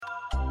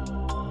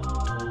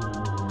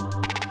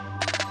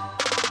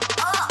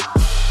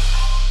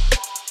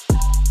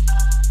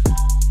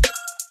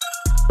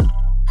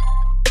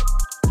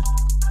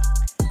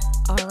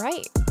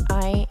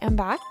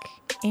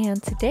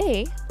And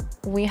today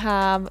we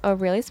have a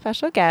really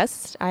special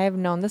guest. I have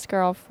known this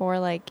girl for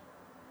like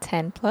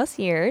 10 plus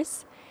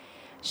years.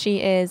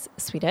 She is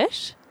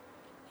Swedish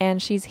and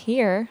she's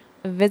here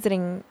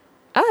visiting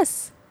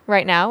us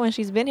right now. And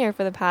she's been here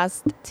for the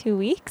past 2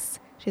 weeks.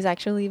 She's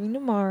actually leaving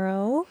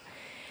tomorrow.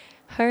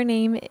 Her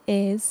name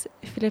is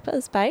Filippa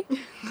Isberg.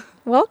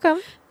 Welcome.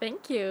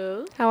 Thank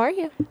you. How are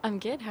you? I'm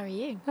good. How are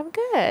you? I'm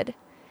good.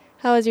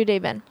 How has your day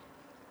been?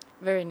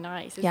 Very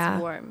nice. It's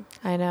warm.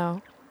 I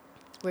know.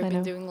 We've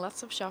been doing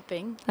lots of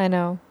shopping. I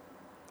know.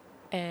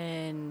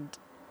 And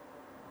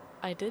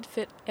I did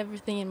fit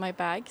everything in my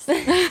bags.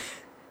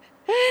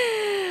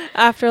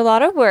 After a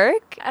lot of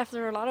work.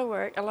 After a lot of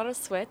work, a lot of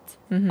sweat,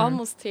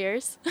 almost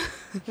tears.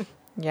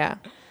 Yeah.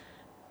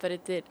 But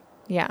it did.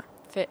 Yeah.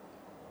 Fit.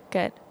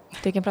 Good.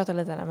 Du kan prata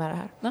lite med det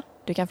här. No?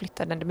 Du kan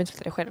flytta den. Du behöver inte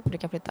flytta dig själv. Du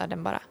kan flytta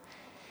den bara.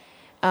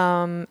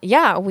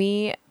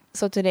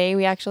 So today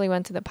we actually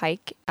went to the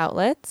Pike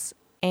outlets.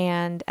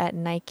 And at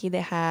Nike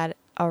they had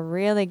a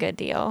really good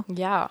deal.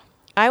 Yeah.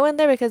 I went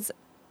there because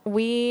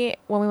when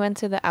we went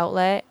to the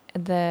outlet,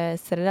 the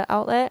Citadel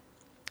outlet,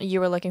 you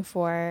were looking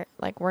for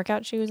like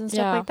workout shoes and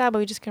stuff like that, but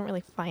we just couldn't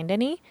really find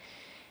any.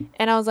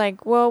 And I was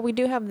like, well, we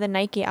do have the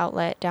Nike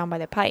outlet down by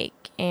the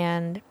Pike,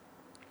 and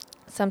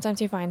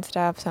sometimes you find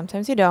stuff,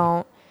 sometimes you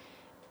don't.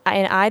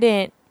 And I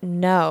didn't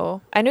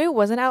know. I knew it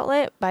was an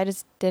outlet, but I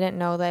just didn't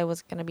know that it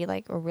was going to be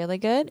like really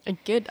good. A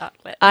good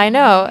outlet. I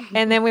know.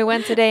 And then we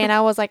went today and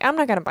I was like, I'm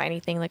not going to buy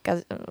anything.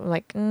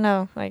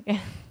 No, I'm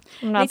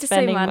not Need to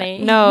spending save money.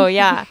 No,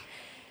 yeah.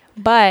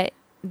 But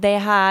they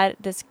had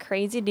this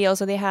crazy deal.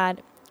 So they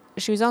had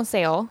shoes on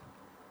sale.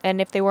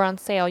 And if they were on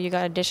sale, you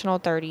got additional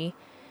 30.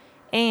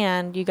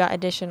 And you got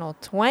additional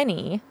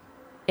 20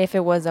 if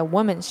it was a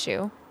woman's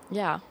shoe.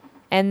 Yeah.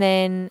 And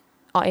then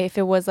if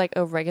it was like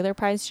a regular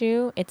price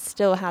shoe, it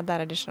still had that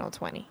additional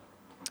 20.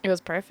 It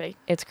was perfect.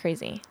 It's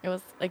crazy. It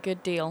was a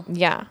good deal.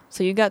 Yeah.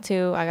 So you got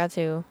 2, I got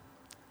 2.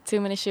 Too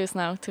many shoes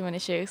now. Too many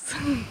shoes.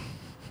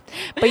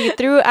 But you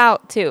threw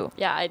out 2.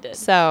 Yeah, I did.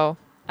 So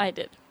I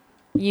did.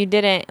 you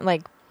didn't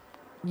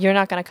you're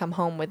not going to come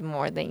home with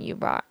more than you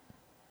brought.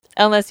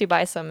 Unless you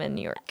buy some in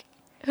New York.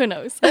 Who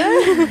knows?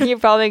 You're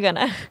probably going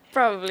to.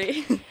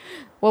 Probably.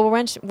 Well,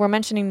 we're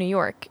mentioning New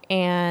York,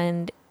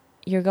 and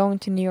you're going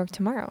to New York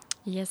tomorrow.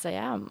 Yes, I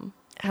am.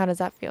 How does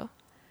that feel?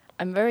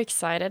 I'm very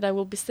excited. I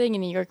will be staying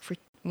in New York for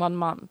 1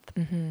 month.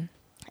 Mm-hmm.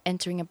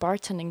 Entering a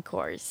bartending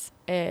course.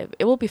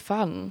 It will be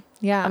fun.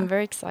 Yeah. I'm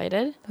very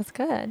excited. That's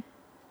good.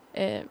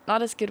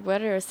 Not as good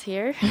weather as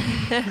here.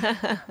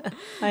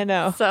 I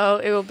know.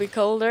 So it will be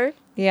colder.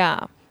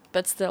 Yeah.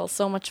 But still,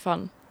 so much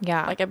fun.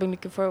 Yeah. Like, I've been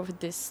looking forward to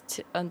this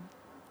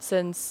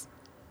since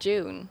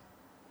June.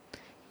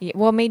 Yeah.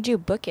 What made you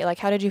book it? Like,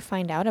 how did you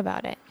find out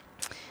about it?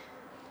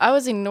 I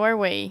was in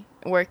Norway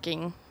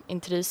working in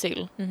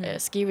Trysil, a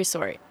ski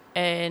resort.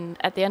 And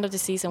at the end of the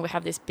season, we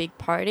have this big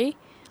party,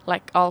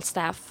 like all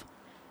staff.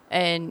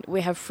 And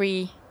we have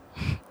free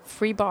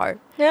bar.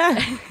 Yeah.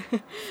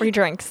 Free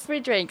drinks.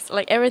 Free drinks.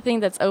 Like, everything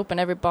that's open,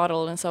 every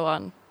bottle and so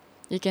on.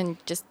 You can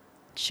just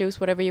choose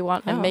whatever you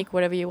want and make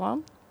whatever you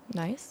want.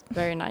 Nice.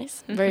 Very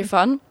nice. Very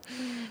fun.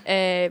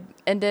 And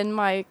then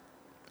my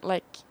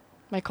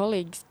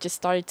colleagues just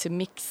started to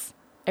mix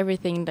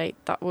everything they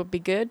thought would be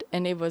good,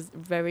 and it was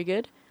very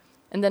good.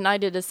 And then I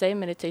did the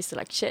same, and it tasted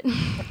like shit.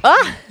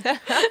 Oh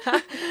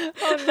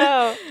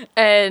no.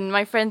 And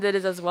my friend did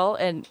it as well,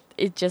 and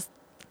it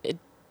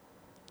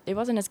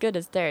wasn't as good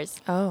as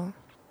theirs. Oh.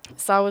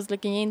 So I was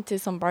looking into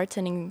some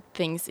bartending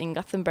things in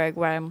Gothenburg,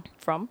 where I'm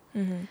from,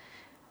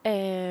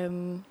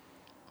 and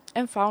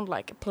found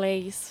like a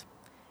place,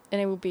 and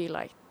it would be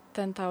like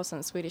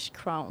 10,000 Swedish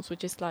crowns,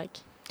 which is like...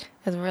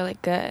 That's really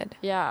good.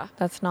 Yeah.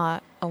 That's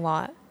not a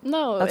lot.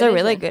 No, that's a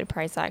really good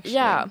price, actually.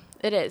 Yeah,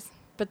 it is.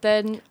 But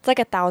then... It's like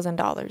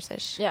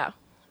 $1,000-ish. Yeah.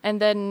 And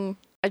then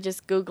I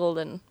just Googled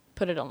and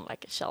put it on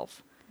like a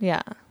shelf.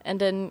 Yeah. And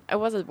then I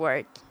was at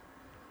work,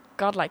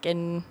 got like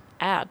an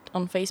ad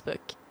on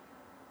Facebook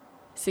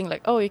saying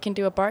like, oh, you can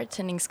do a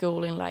bartending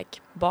school in like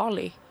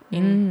Bali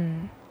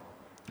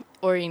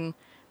or in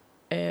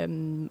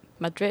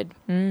Madrid.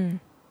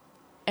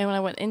 And when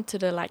I went into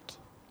the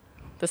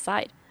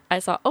site, I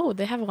saw, oh,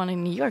 they have one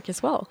in New York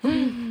as well.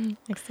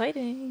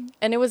 Exciting.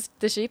 And it was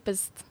the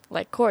cheapest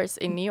course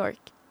in New York.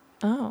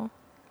 Oh.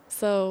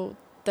 So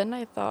then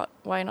I thought,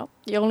 why not?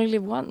 You only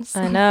live once.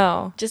 I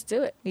know. Just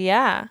do it.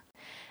 Yeah.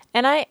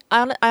 And I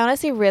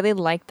honestly really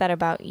like that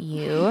about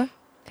you,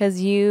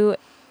 because you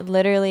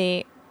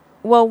literally,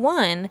 well,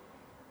 one,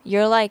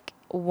 you're like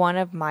one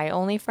of my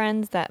only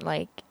friends that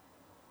like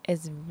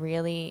is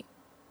really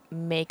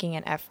making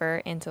an effort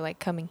into like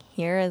coming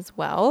here as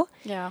well.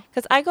 Yeah.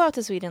 Because I go out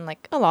to Sweden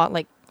like a lot,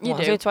 like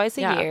once or twice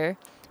a Yeah. year.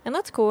 And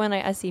that's cool, and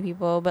I see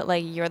people, but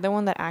like you're the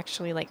one that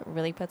actually like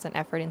really puts an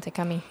effort into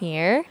coming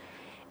here,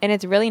 and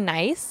it's really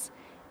nice.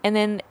 And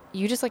then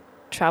you just like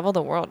travel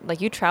the world,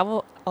 like you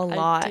travel a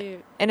lot,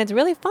 and it's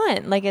really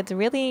fun. Like it's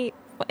really,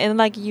 and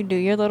like you do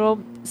your little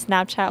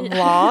Snapchat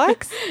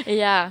vlogs,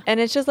 Yeah.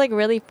 and it's just like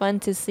really fun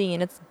to see.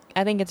 And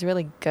I think it's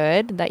really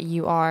good that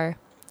you are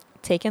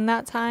taking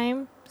that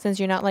time, since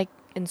you're not like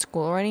in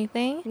school or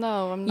anything.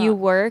 No, I'm not. You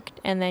worked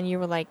and then you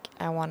were like,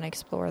 I want to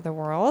explore the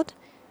world.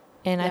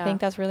 And I Yeah.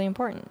 think that's really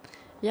important.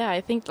 Yeah,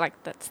 I think like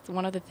that's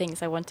one of the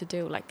things I want to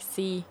do. Like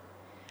see,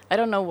 I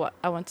don't know what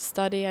I want to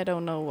study. I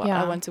don't know what I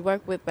Yeah. want to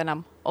work with when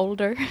I'm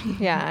older.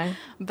 Yeah.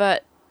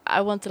 But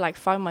I want to like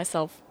find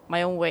myself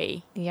my own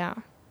way. Yeah.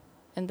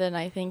 And then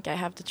I think I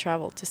have to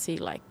travel to see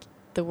like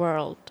the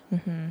world,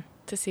 Mm-hmm.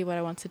 to see what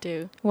I want to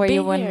do. Where Be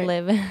you want to here.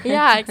 live.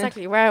 Yeah,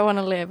 exactly. Where I want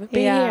to live.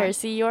 Be Yeah. here,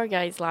 see your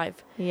guys'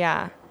 life.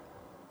 Yeah.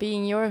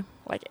 Being your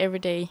like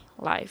everyday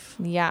life.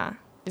 Yeah.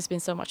 It's been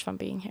so much fun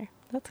being here.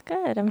 That's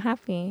good. I'm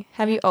happy.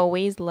 Have you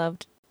always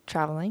loved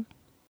traveling?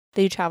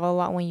 Did you travel a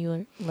lot when you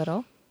were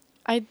little?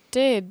 I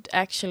did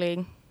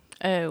actually.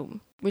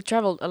 We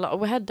traveled a lot.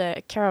 We had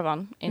a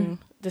caravan in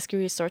the ski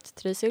resort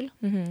Trysil.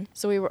 Mm-hmm.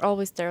 So we were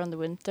always there on the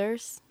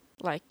winters,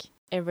 like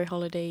every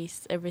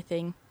holidays,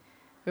 everything.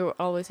 We were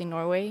always in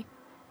Norway.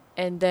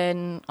 And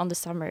then on the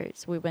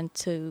summers, we went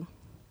to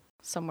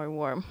somewhere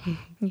warm.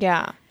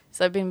 Yeah.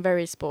 So I've been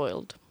very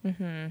spoiled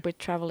Mm-hmm. with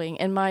traveling.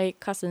 And my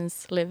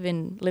cousins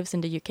lives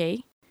in the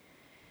UK.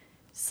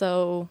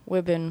 So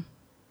we've been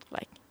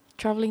like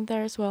traveling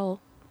there as well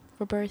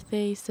for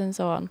birthdays and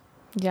so on.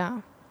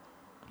 Yeah.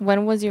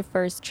 When was your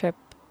first trip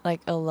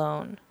like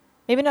alone?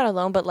 Maybe not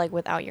alone, but like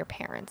without your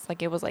parents.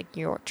 Like it was like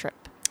your trip.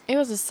 It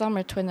was the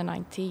summer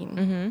 2019.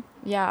 Mm-hmm.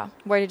 Yeah.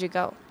 Where did you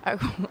go?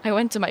 I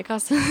went to my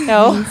cousin.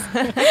 Oh,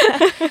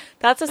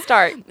 that's a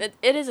start.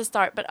 It is a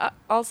start, but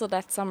also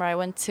that summer I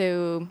went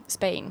to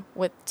Spain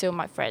with two of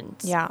my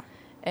friends. Yeah.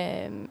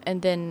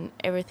 And then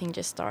everything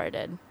just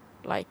started.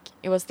 Like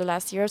it was the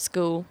last year of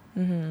school,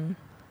 Mm-hmm.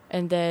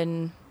 and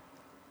then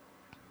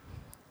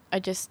I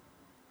just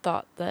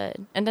thought that,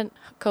 and then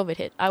COVID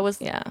hit.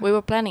 Yeah. We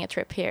were planning a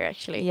trip here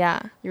actually. Yeah.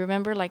 You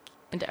remember, like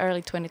in the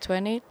early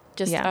 2020,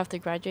 just Yeah. after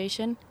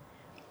graduation.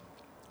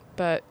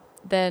 But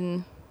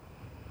then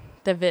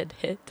the vid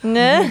hit.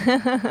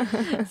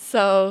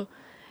 So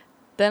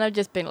then I've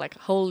just been like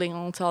holding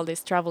on to all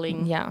these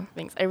traveling Yeah.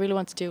 things. I really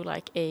want to do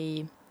like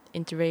a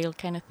interrail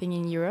kind of thing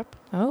in Europe.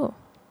 Oh,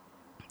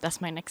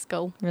 That's my next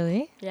goal.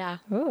 really? Yeah.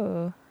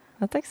 Oh,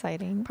 that's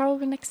exciting.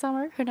 Probably next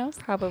summer. Who knows?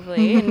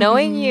 Probably.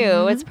 Knowing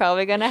you, it's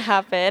probably going to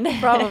happen.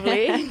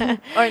 Probably.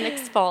 Or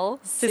next fall.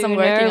 Since I'm Sooner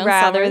working on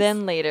rather summers.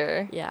 than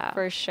later. Yeah.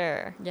 For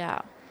sure.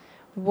 Yeah.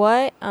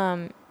 What,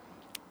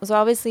 so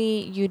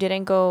obviously you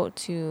didn't go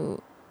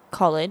to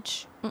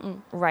college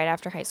Mm-mm. right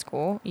after high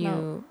school. You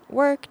No.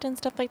 worked and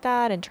stuff like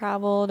that and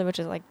traveled, which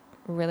is like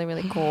really,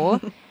 really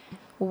cool.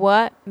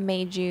 What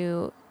made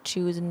you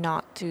choose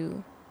not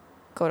to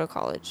go to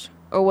college?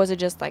 Or was it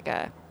just like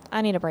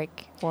I need a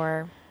break?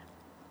 Or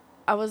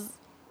I was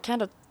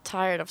kind of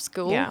tired of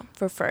school Yeah.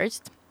 for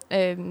first.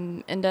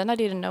 And then I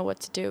didn't know what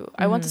to do.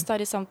 I want to Mhm.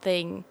 study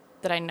something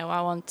that I know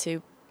I want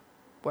to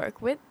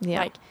work with. Yeah.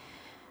 Like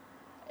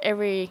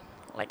every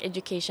like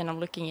education I'm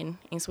looking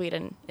in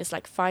Sweden is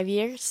like 5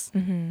 years.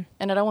 Mm-hmm.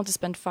 And I don't want to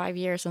spend 5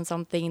 years on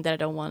something that I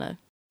don't want to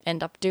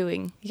end up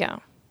doing. Yeah.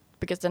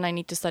 Because then I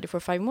need to study for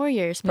 5 more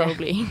years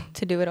probably.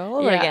 To do it all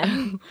over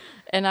again.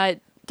 And I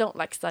don't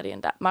like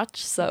studying that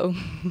much. So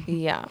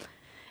Yeah.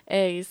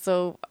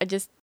 so I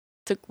just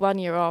took 1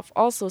 year off.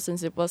 Also,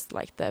 since it was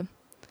like the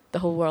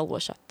whole world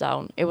was shut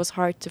down, it was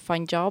hard to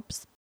find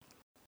jobs.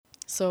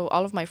 So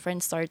all of my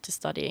friends started to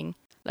studying,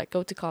 like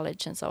go to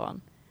college and so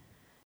on.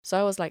 So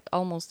I was like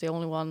almost the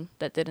only one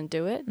that didn't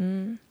do it.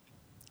 Mm.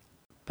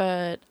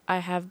 But I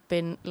have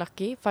been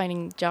lucky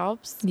finding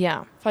jobs,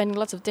 Yeah. finding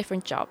lots of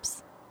different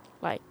jobs.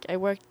 Like I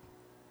worked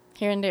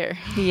here and there,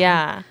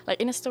 Yeah. like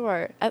in a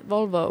store at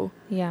Volvo.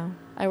 Yeah.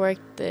 I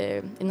worked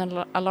in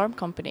an alarm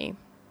company,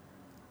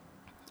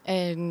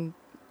 and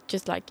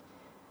just like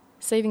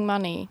saving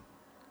money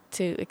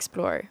to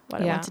explore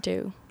what I Yeah. want to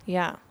do.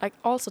 Yeah. Like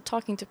also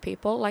talking to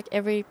people, like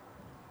every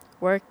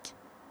work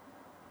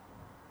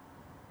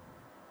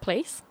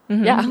place.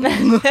 Mhm. Yeah.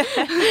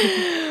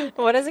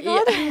 What is it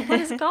called? Yeah. What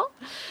is it called?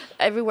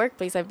 Every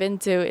workplace I've been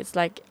to, it's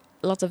like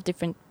lots of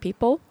different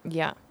people,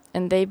 Yeah.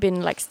 and they've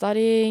been like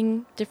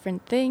studying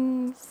different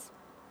things.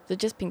 They've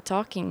just been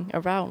talking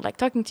around, like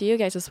talking to you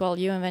guys as well,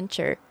 you and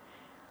Venture.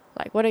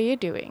 Like, what are you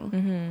doing?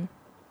 Mm-hmm.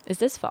 Is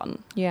this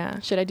fun? Yeah.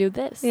 Should I do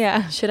this?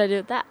 Yeah. Should I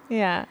do that?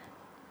 Yeah.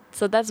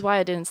 So that's why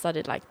I didn't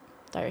study like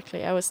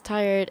directly. I was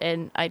tired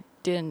and I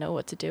didn't know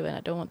what to do, and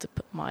I don't want to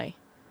put my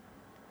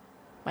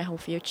whole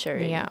future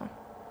in Yeah.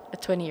 a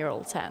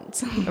 20-year-old's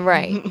hands.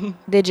 Right.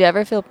 Did you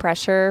ever feel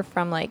pressure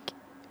from like,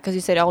 because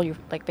you said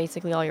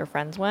basically all your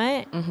friends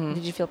went. Mm-hmm.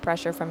 Did you feel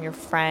pressure from your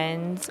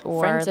friends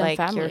or Friends and like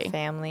your family.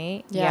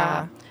 family?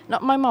 Yeah.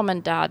 Not my mom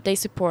and dad. They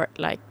support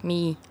like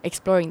me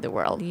exploring the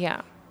world.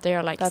 Yeah. They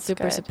are like That's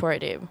super good.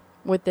 supportive.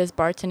 With this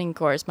bartending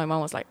course, my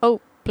mom was like,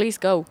 "Oh, please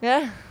go."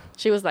 Yeah.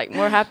 She was like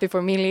more happy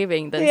for me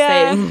leaving than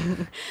Yeah.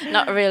 staying.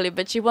 Not really,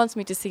 but she wants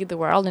me to see the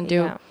world and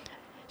do. Yeah.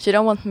 She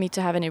don't want me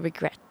to have any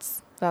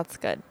regrets. That's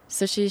good.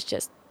 So she's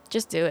just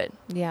do it.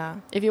 Yeah.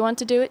 If you want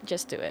to do it,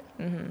 just do it.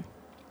 Mm-hmm.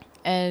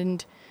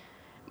 And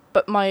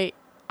but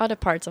other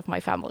parts of my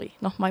family,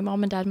 not my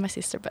mom and dad, my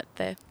sister, but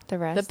The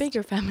rest. the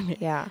bigger family,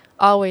 Yeah.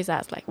 always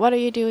ask like, what are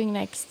you doing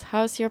next?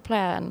 How's your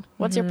plan?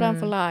 What's your plan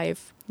for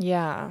life?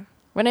 Yeah.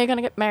 When are you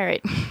gonna get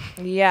married?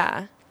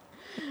 Yeah.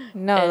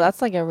 No, And-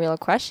 that's like a real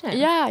question.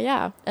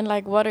 Yeah. And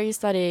like, what are you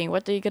studying?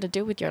 What are you gonna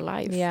do with your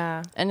life?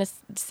 Yeah. And it's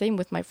the same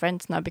with my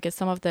friends now, because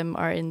some of them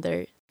are in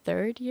their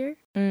 3rd year.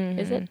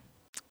 Is it?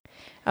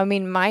 I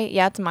mean,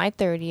 it's my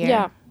 3rd year.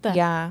 Yeah. that.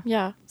 Yeah.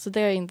 Yeah. So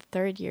they're in the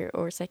 3rd year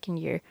or 2nd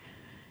year.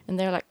 And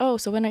they're like, oh,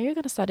 so when are you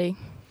going to study?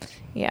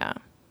 Yeah.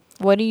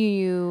 What do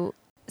you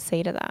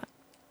say to that?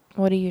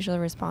 What do you usually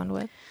respond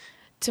with?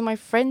 To my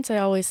friends, I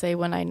always say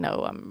when I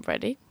know I'm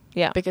ready.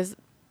 Yeah. Because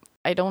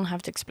I don't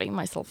have to explain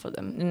myself for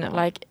them. No.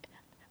 Like,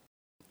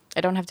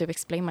 I don't have to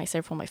explain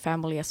myself for my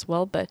family as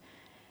well, but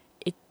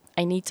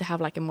I need to have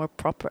like a more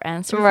proper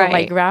answer for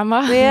my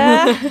grandma.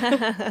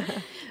 Yeah.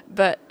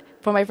 But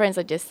for my friends,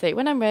 I just say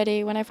when I'm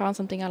ready, when I found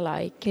something I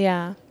like.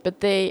 Yeah. But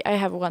I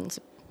have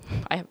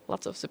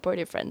lots of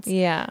supportive friends.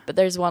 Yeah. But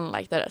there's one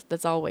like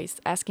that's always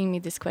asking me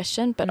this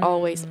question, but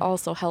always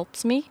also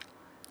helps me.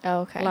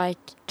 Oh, okay. Like,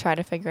 try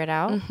to figure it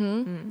out.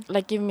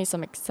 like give me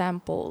some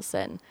examples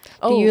and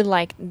Do you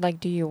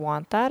do you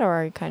want that, or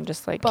are you kind of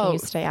just like, can you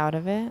Both. stay out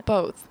of it?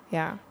 both.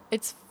 Yeah.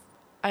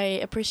 I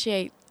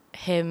appreciate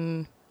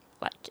him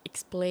like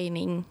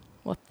explaining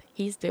what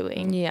he's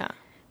doing Yeah.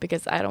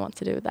 because I don't want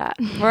to do that.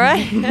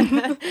 Right.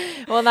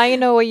 Well, now you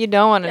know what you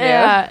don't want to do.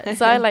 Yeah.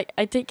 So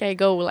I think I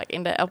go like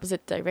in the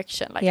opposite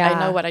direction. Like I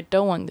know Yeah. what I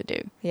don't want to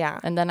do, Yeah.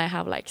 and then I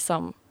have like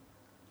some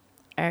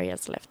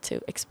areas left to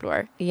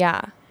explore.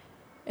 Yeah.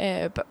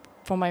 But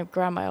for my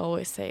grandma, I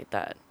always say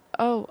that,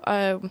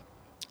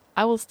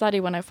 I will study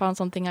when I found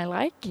something I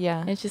like.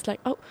 Yeah. And she's like,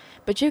 oh,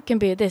 but you can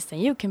be this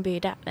and you can be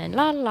that and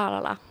la la la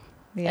la.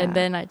 Yeah. And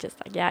then I just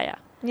like, yeah.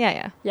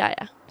 Yeah.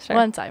 Sure.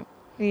 One time.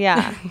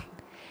 Yeah.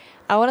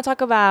 I want to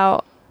talk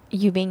about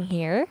you being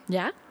here.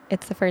 Yeah.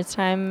 It's the first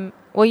time.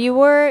 Well,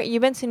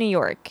 you've been to New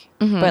York,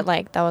 Mhm. but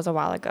like that was a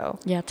while ago.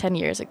 Yeah, 10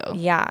 years ago.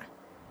 Yeah.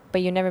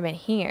 But you've never been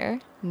here.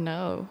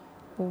 No.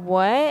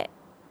 What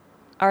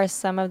are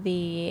some of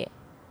the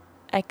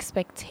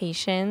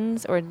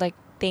expectations or like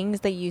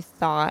things that you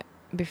thought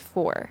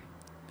before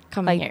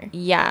Coming like here.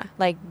 yeah,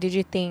 like did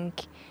you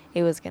think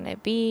it was gonna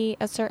be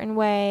a certain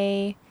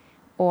way,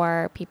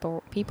 or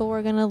people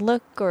were gonna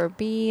look or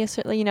be a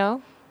certain,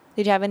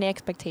 did you have any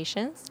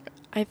expectations?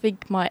 I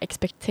think my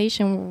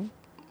expectation,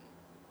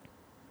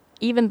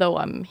 even though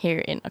I'm here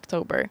in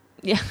October,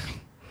 Yeah.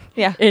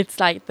 Yeah. it's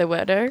like the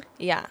weather.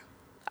 Yeah.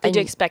 Did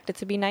you expect it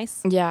to be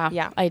nice?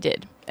 Yeah, I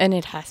did. And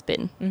it has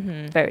been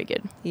very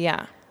good.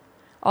 Yeah.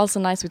 Also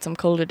nice with some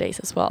colder days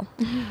as well.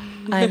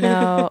 I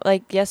know.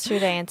 Like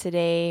yesterday and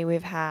today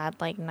we've had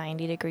like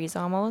 90 degrees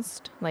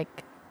almost,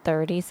 like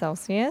 30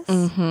 Celsius.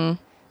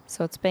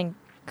 So it's been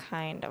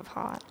kind of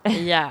hot.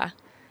 Yeah.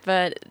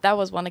 But that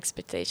was one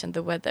expectation,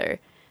 the weather.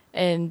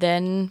 And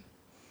then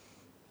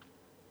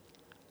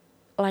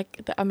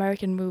like the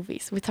American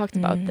movies. We talked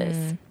about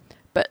this.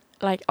 But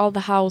like all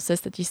the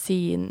houses that you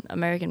see in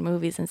American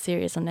movies and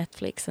series on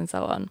Netflix and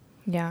so on.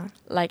 Yeah.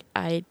 Like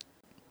I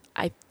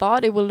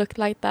thought it would look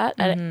like that,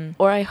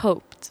 or I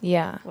hoped.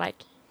 Yeah.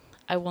 Like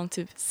I want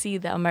to see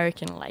the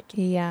American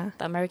Yeah.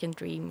 the American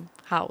dream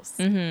house.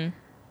 And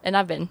And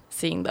I've been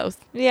seeing those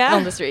yeah.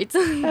 on the streets.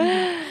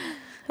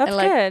 That's and,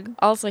 like, good.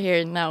 Also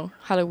here now,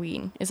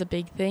 Halloween is a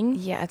big thing.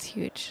 Yeah, it's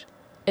huge.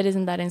 It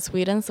isn't that in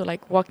Sweden, so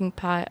like walking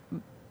past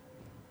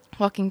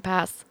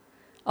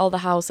all the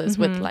houses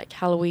with like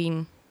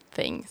Halloween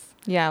things.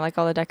 Yeah, like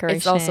all the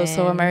decorations. It's also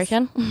so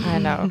American. I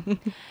know.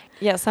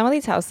 Yeah, some of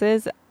these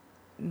houses,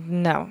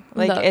 no.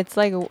 Like, No. it's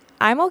like,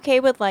 I'm okay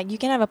with, like, you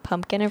can have a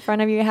pumpkin in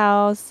front of your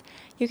house.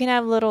 You can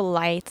have little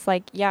lights.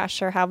 Like, yeah,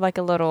 sure, have, like,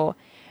 a little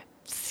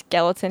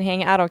skeleton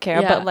hanging. I don't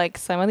care. Yeah. But, like,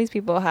 some of these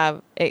people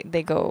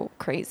they go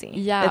crazy.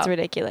 Yeah. It's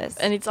ridiculous.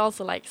 And it's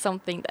also like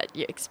something that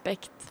you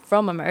expect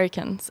from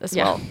Americans as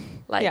Yeah. well.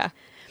 Like, yeah.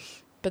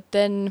 But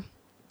then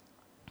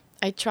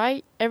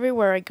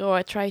everywhere I go,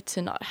 I try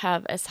to not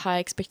have as high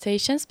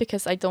expectations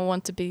because I don't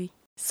want to be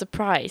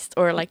surprised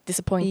or like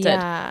disappointed.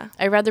 Yeah.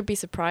 I'd rather be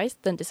surprised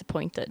than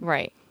disappointed.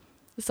 Right.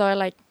 So I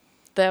like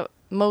the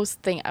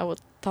most thing I would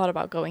thought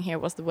about going here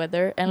was the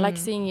weather and like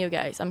seeing you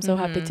guys. I'm so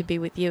happy to be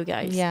with you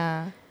guys.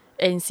 Yeah.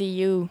 And see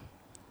you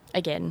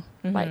again.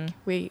 Like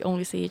we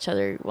only see each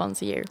other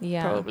once a year,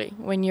 Yeah. probably,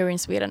 when you're in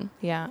Sweden.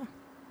 Yeah.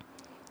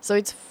 So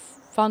it's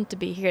fun to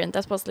be here, and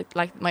that was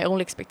like my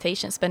only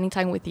expectation, spending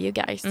time with you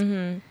guys.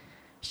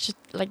 Should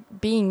like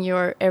being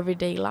your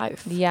everyday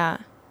life. Yeah.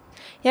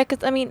 Yeah,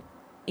 because, I mean,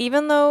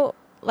 even though,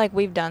 like,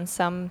 we've done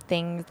some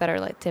things that are,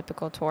 like,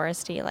 typical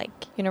touristy, like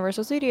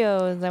Universal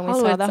Studios, and we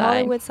saw the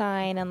Hollywood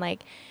sign, and,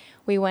 like,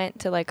 we went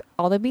to, like,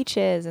 all the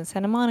beaches in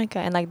Santa Monica,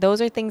 and, like, those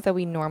are things that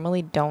we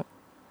normally don't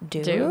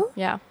do.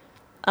 Yeah.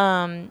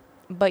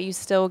 But you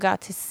still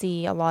got to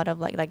see a lot of,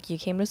 like you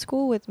came to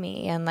school with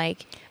me, and,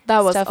 like,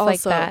 That was stuff also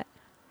like that.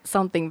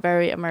 something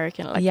very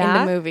American, like in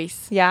Yeah? the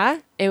movies. Yeah?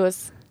 It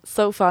was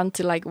so fun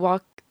to like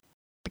walk,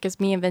 because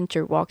me and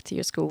Venture walked to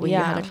your school when you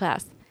had a Yeah.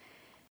 class,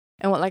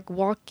 and like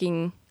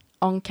walking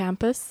on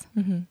campus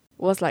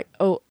was like,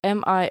 oh,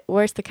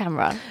 where's the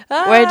camera?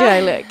 Where do I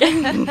look?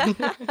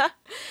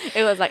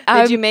 It was like,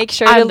 did you make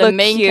sure I'm to the look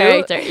main cute?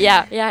 character.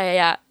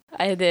 Yeah.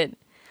 I did.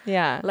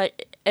 Yeah.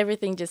 Like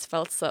everything just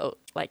felt so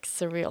like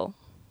surreal.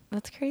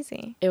 That's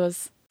crazy. It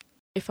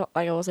felt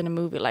like I was in a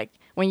movie. Like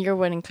when you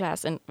were in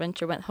class and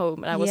Venture went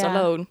home and I was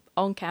alone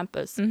on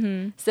campus,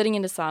 sitting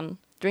in the sun,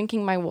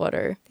 drinking my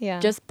water. Yeah.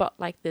 Just bought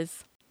like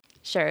this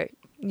shirt.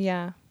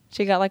 Yeah.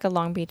 She got like a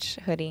Long Beach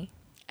hoodie.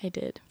 I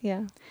did.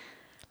 Yeah.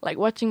 Like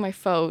watching my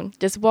phone,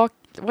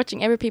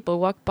 watching every people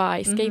walk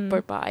by,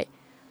 skateboard by.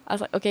 I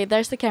was like, okay,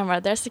 there's the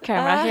camera.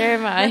 Here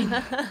am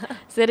I,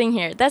 sitting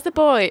here. That's the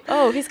boy.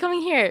 Oh, he's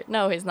coming here.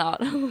 No, he's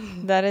not.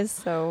 That is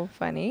so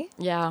funny.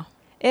 Yeah.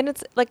 And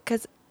it's like,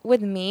 because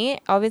with me,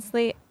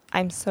 obviously,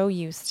 I'm so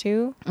used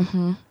to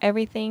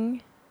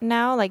everything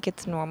now. Like,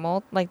 it's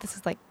normal. Like, this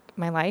is like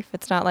my life.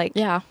 It's not like,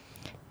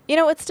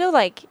 it's still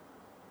like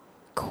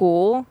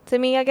cool to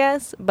me, I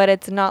guess. But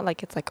it's not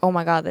like, it's like, oh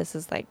my God, this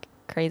is like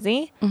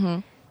crazy.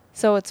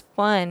 So it's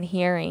fun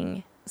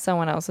hearing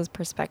someone else's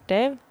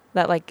perspective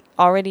that like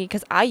already,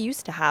 because I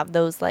used to have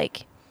those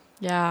like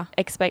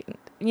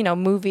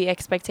movie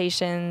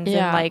expectations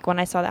and like when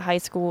I saw that High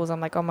Schools,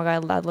 I'm like, oh my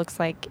God, that looks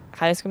like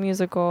High School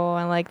Musical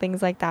and like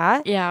things like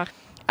that.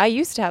 I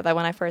used to have that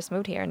when I first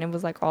moved here, and it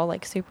was like all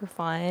like super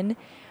fun,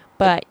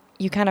 but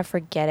you kind of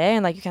forget it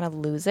and like you kind of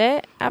lose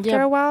it after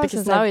a while,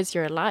 because now it's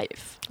your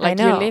life. Like,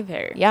 I know. You live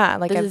here.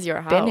 Like this I've is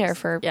your house. been here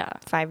for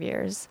 5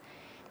 years,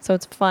 so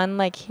it's fun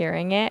like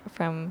hearing it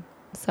from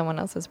someone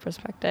else's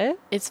perspective.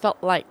 It's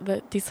felt like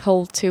this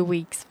whole 2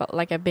 weeks felt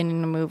like I've been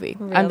in a movie.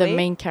 Really? I'm the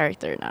main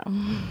character now.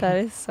 That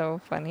is so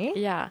funny.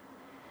 Yeah.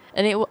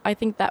 And I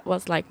think that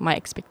was like my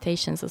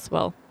expectations as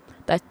well,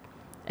 that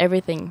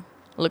everything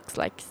looks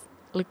like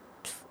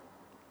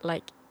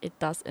it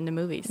does in the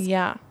movies.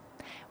 Yeah.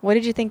 What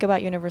did you think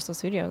about Universal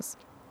Studios?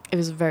 It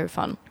was very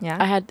fun. Yeah.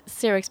 I had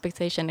zero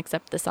expectation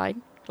except the side,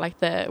 like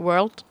the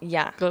world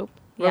globe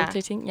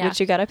rotating. Yeah. Which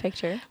you got a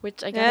picture.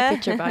 Which I got a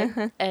picture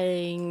by.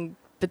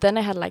 But then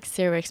I had like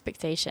zero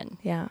expectation.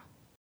 Yeah.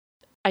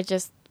 I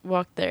just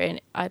walked there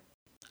and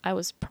I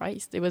was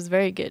surprised. It was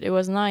very good. It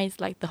was nice,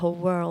 like the whole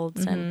world,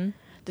 and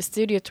the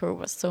studio tour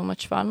was so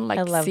much fun. Like,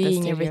 I love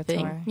seeing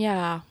everything. Tour.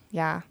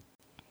 Yeah.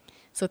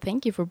 So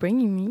thank you for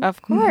bringing me.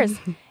 Of course.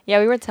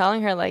 We were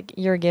telling her like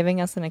you're giving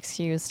us an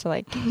excuse to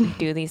like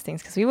do these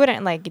things, because we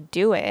wouldn't like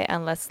do it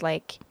unless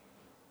like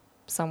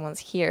someone's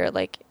here.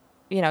 Like,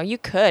 you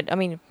could. I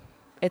mean,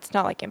 it's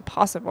not like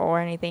impossible or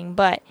anything,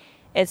 but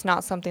it's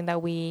not something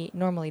that we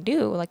normally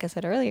do, like I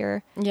said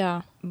earlier.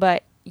 Yeah.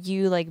 But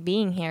you like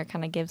being here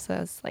kind of gives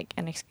us like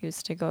an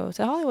excuse to go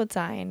to Hollywood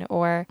Sign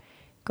or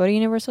go to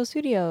Universal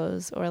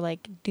Studios or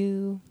like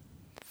do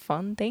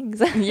fun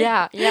things.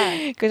 Yeah.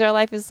 Because our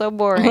life is so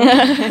boring.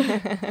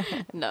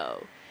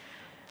 No.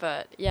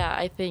 But yeah,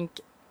 I think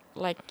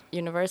like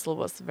Universal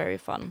was very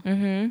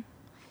fun.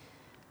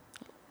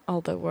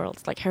 All the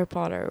worlds, like Harry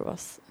Potter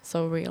was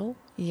so real.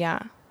 Yeah.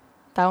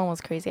 That one was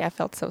crazy. I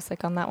felt so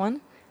sick on that one.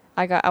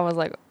 I was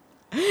like,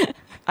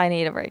 I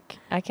need a break.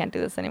 I can't do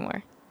this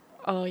anymore.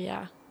 Oh,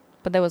 yeah.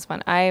 But that was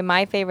fun.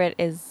 My favorite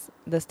is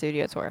the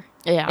studio tour.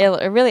 Yeah.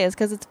 It really is,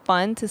 because it's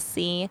fun to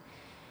see.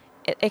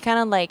 It kind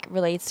of like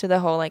relates to the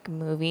whole like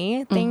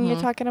movie thing you're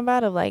talking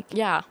about of like.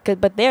 Yeah.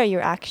 But there you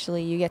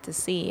get to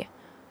see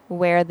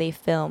where they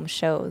film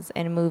shows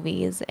and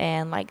movies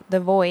and like The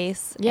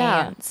Voice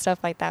and stuff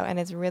like that. And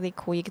it's really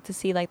cool. You get to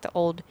see like the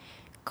old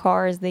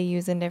cars they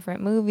use in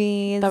different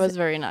movies. That was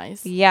very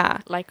nice. Yeah.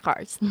 Like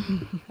cars.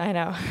 I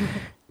know.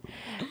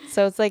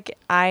 So it's like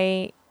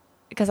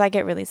because I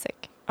get really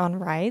sick on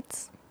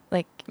rides.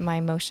 Like my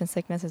motion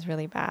sickness is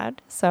really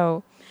bad.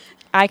 So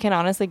I can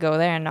honestly go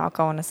there and not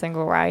go on a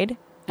single ride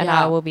and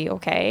I will be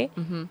okay.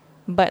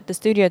 But the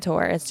studio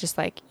tour, it's just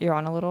like you're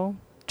on a little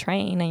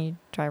train and you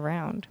drive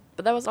around.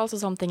 But that was also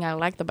something I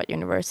liked about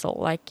Universal.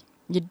 Like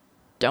you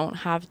don't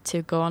have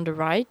to go on the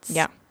rides.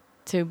 Yeah.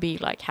 To be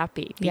like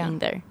happy being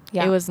there.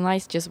 Yeah. It was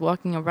nice just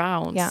walking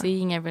around,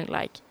 seeing every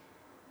like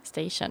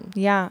station.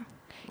 Yeah.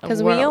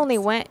 Because we only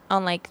went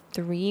on like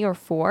 3 or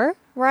 4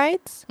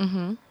 rides.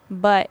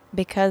 But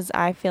because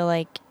I feel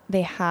like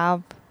they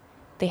had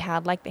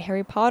like the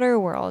Harry Potter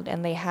world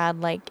and they had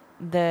like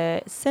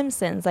the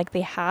Simpsons, like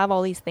they have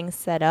all these things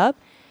set up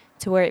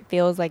to where it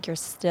feels like you're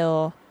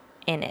still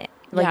in it.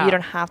 Like you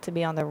don't have to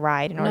be on the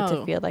ride in order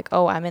to feel like,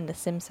 oh, I'm in the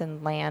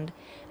Simpson land.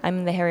 I'm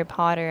in the Harry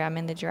Potter. I'm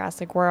in the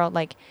Jurassic World.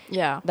 Like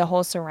the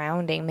whole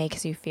surrounding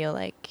makes you feel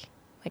like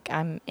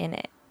I'm in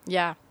it.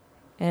 Yeah.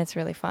 And it's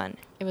really fun.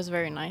 It was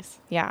very nice.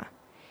 Yeah.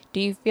 Do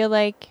you feel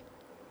like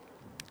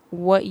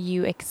what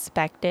you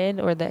expected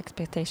or the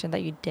expectation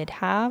that you did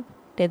have,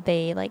 did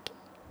they like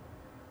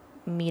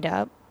meet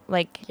up?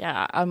 Like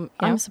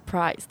I'm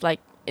surprised. Like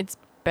it's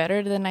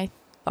better than I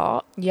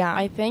thought. Yeah.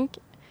 I think.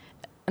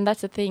 And that's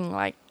the thing,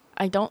 like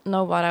I don't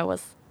know what I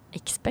was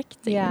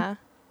expecting. Yeah.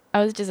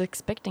 I was just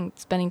expecting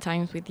spending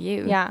time with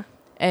you. Yeah.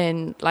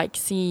 And like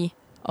see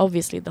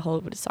obviously the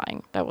Hollywood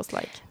sign. That was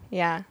like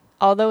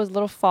although it was a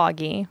little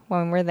foggy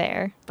when we were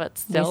there, but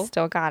still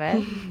got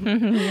it.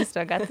 You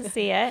still got to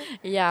see it.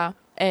 Yeah.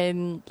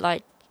 And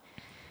like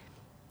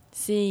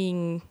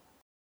I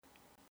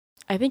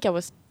think I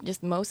was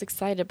just most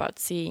excited about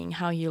seeing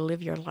how you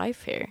live your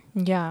life here.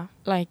 Yeah.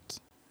 Like,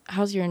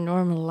 how's your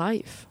normal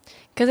life?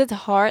 Because it's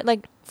hard.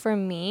 Like, for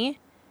me,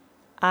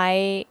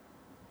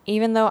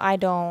 even though I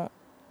don't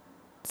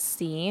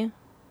see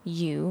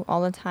you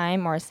all the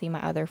time or see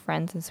my other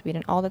friends in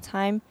Sweden all the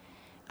time,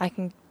 I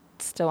can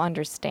still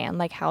understand,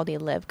 like, how they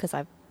live. Because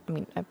I've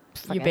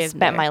fucking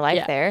spent my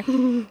life there,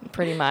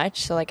 pretty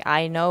much. So, like,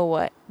 I know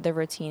what the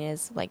routine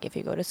is, like, if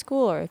you go to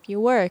school or if you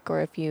work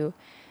or if you're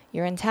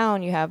in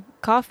town, you have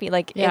coffee.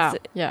 Like,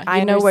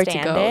 I know where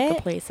to go,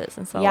 the places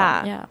and so on.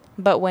 Yeah.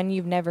 But when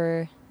you've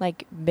never,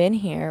 like, been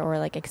here or,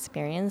 like,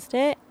 experienced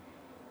it,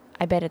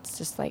 I bet it's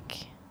just,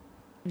 like,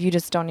 you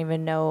just don't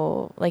even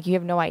know, like, you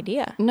have no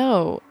idea.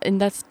 No, and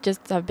that's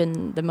just have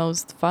been the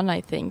most fun, I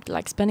think.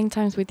 Like, spending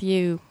times with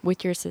you,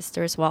 with your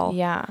sister as well.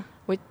 Yeah.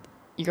 With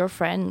your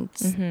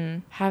friends,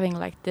 having,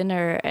 like,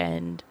 dinner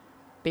and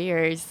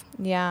beers.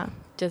 Yeah.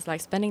 Just,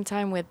 like, spending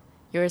time with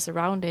your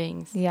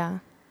surroundings. Yeah.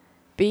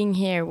 Being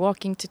here,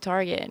 walking to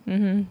Target.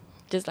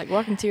 Just, like,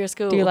 walking to your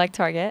school. Do you like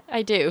Target?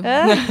 I do.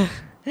 I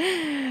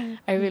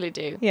really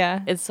do.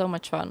 Yeah. It's so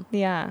much fun.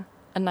 Yeah.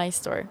 A nice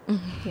store.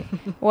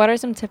 What are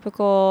some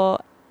typical,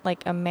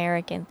 like,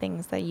 American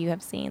things that you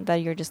have seen that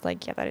you're just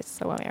like, yeah, that is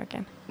so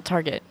American?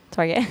 Target.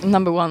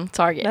 Number 1,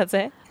 Target. That's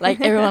it?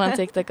 Like, everyone on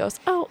TikTok goes,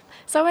 oh,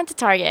 so I went to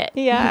Target.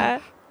 Yeah.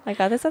 I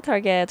got this at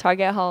Target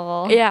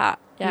haul. Yeah.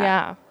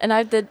 And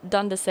I've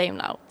done the same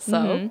now,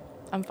 so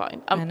I'm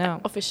fine. I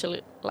know.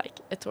 Officially, like,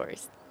 a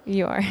tourist.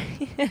 You are.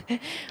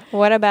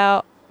 What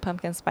about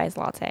pumpkin spice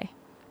latte?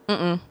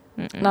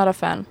 Not a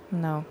fan.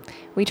 No.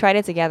 We tried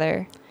it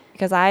together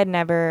because I had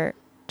never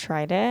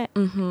tried it,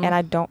 and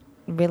I don't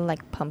really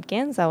like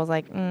pumpkins. I was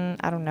like,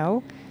 I don't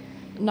know.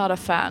 Not a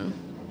fan.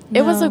 No.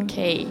 It was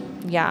okay.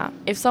 Yeah.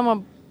 If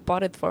someone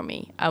bought it for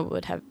me, I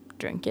would have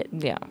drunk it.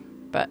 Yeah.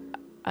 But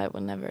I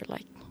would never,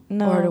 like,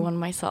 order one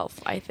myself,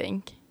 I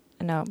think.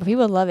 No, but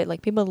people love it.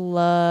 Like, people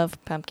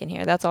love pumpkin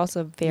here. That's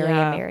also very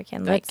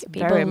American. Like,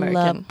 people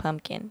love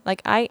pumpkin.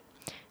 Like,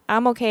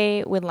 I'm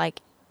okay with,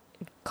 like,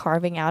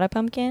 carving out a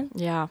pumpkin.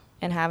 Yeah.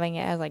 And having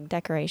it as, like,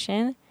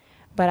 decoration.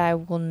 But I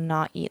will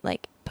not eat,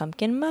 like,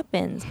 pumpkin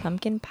muffins,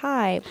 pumpkin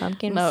pie,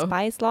 pumpkin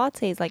spice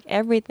lattes. Like,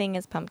 everything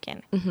is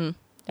pumpkin. And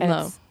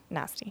it's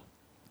nasty.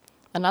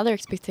 Another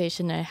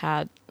expectation I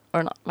had,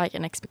 or not like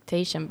an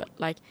expectation, but,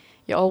 like,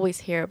 you always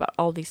hear about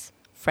all these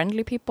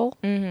friendly people.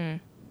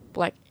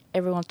 Like,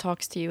 everyone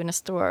talks to you in a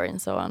store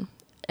and so on.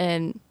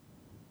 And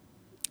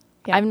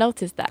I've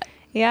noticed that.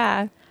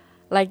 Yeah.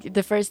 Like,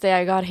 the first day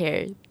I got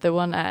here, the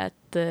one at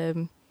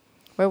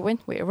where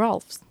went we?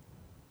 Ralph's.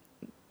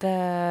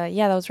 That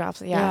was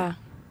Ralph's. Yeah.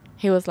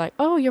 He was like,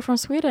 oh, you're from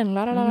Sweden,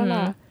 la la la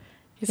la.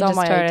 He just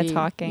started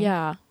talking.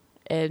 Yeah.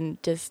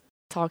 And just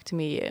talked to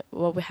me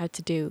what we had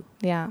to do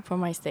for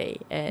my stay.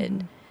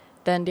 And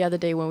then the other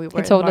day when we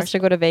were he told us to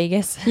go to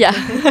Vegas. Yeah.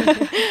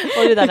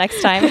 We'll do that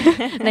next time.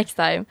 Next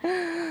time.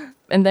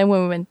 And then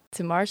when we went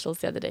to Marshall's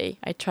the other day,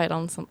 I tried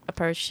on a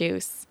pair of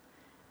shoes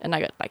and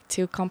I got, like,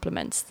 2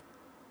 compliments.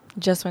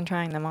 Just when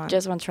trying them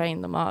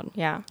on.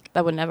 Yeah.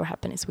 That would never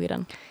happen in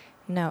Sweden.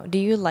 No. Do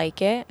you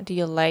like it? Do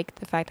you like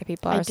the fact that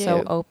people are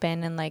so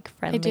open and, like,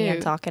 friendly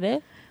and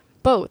talkative?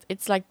 Both.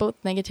 It's, like, both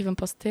negative and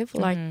positive.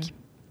 Like,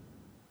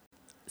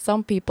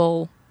 some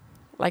people,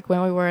 like,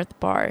 when we were at the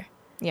bar.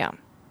 Yeah.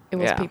 It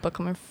was people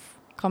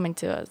coming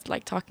to us,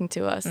 like, talking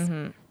to us.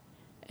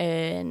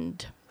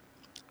 And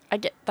I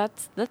get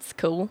that's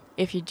cool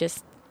if you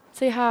just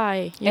say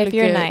hi. If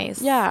you're good.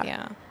 Nice.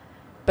 Yeah.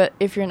 But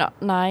if you're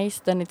not nice,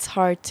 then it's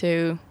hard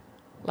to,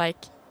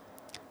 like,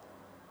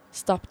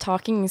 stop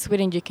talking. In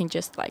Sweden, you can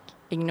just, like,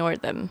 ignore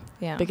them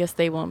because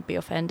they won't be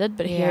offended.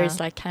 But here it's,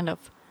 like, kind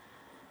of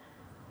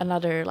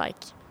another, like,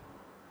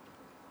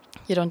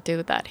 you don't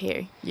do that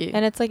here.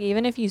 And it's, like,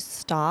 even if you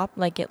stop,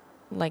 like,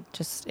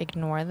 just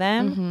ignore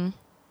them,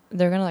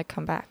 they're gonna, like,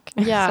 come back.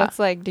 Yeah. So it's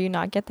like, do you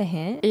not get the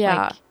hint?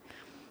 Yeah. Like,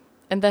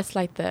 and that's,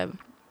 like, the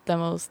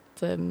most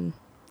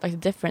like, the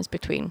difference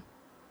between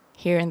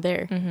here and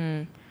there.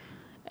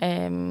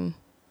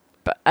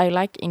 But I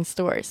like in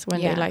stores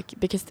when they, like,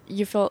 because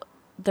you feel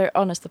their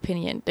honest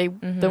opinion. They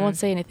won't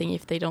say anything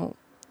if they don't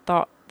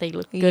thought they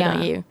look good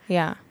on you.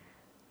 Yeah.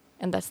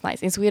 And that's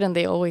nice. In Sweden,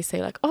 they always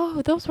say, like,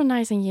 oh, those were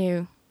nice on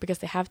you, because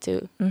they have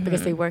to,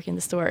 because they work in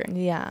the store.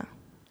 Yeah.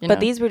 You but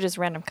know? these were just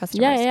random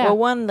customers. Yeah. Well,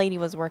 one lady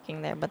was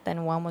working there, but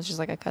then one was just,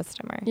 like, a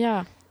customer.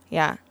 Yeah.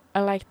 Yeah.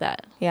 I like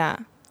that. Yeah.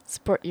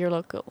 Support your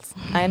locals.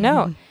 I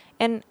know.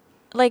 And,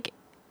 like,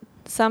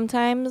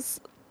 sometimes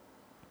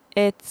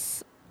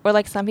it's, or,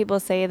 like, some people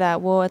say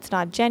that, well, it's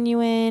not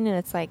genuine, and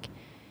it's like,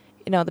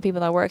 you know, the people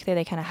that work there,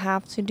 they kind of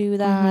have to do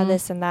that,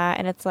 this and that.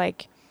 And it's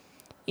like,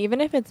 even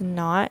if it's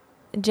not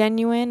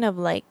genuine, of,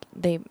 like,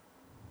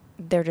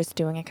 they're just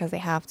doing it because they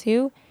have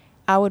to,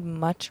 I would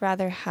much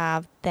rather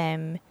have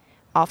them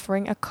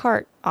offering a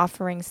cart,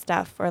 offering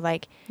stuff, or,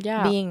 like,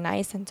 being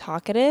nice and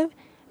talkative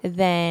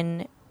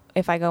than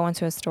if I go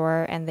into a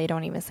store and they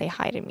don't even say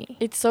hi to me.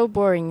 It's so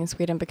boring in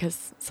Sweden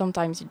because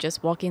sometimes you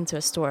just walk into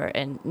a store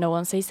and no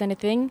one says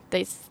anything.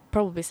 They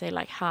probably say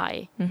like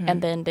hi,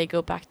 and then they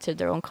go back to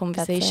their own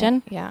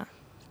conversation. Yeah.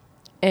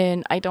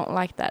 And I don't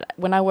like that.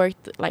 When I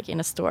worked like in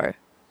a store,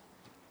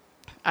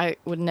 I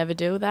would never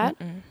do that.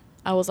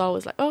 I was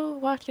always like, oh,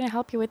 what can I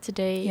help you with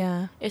today?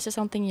 Yeah. Is there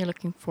something you're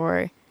looking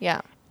for?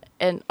 Yeah.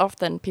 And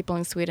often people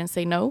in Sweden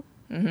say no.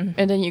 And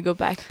then you go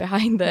back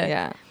behind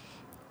the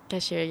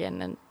cashier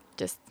again and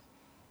just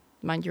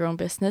mind your own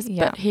business.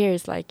 Yeah. But here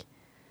it's like,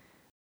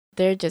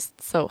 they're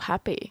just so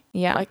happy.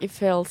 Yeah. Like it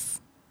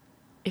feels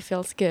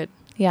good.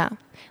 Yeah.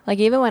 Like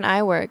even when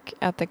I work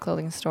at the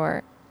clothing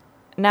store,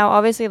 now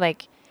obviously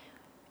like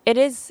it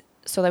is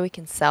so that we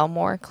can sell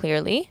more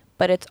clearly,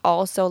 but it's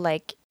also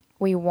like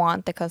we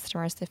want the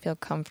customers to feel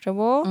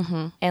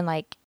comfortable and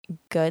like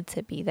good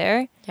to be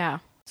there. Yeah.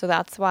 So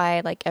that's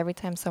why like every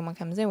time someone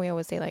comes in, we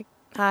always say like,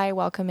 hi,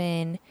 welcome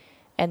in.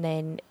 And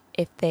then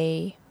if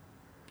they,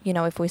 you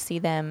know, if we see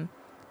them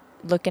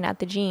looking at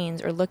the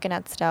jeans or looking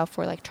at stuff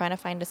or like trying to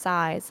find a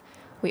size,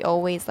 we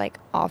always like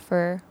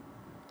offer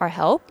our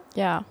help.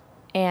 Yeah.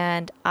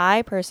 And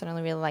I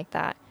personally really like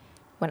that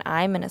when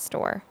I'm in a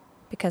store,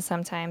 because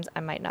sometimes I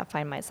might not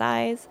find my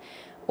size,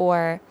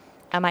 or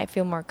I might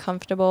feel more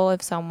comfortable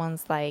if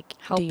someone's like,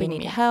 helping do you need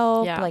me.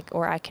 help? Yeah. Like,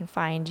 or I can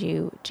find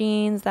you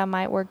jeans that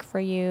might work for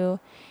you.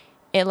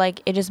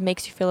 It just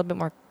makes you feel a bit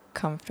more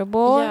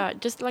comfortable. Yeah,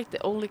 just like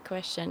the only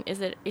question, is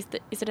it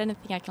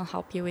anything I can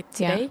help you with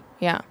today?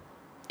 Yeah.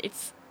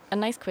 It's a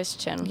nice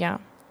question. Yeah.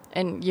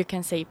 And you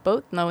can say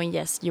both no and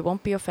yes. You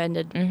won't be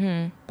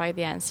offended by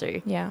the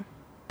answer. Yeah.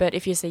 But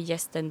if you say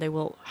yes, then they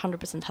will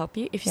 100% help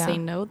you. If you say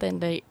no, then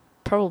they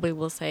probably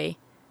will say,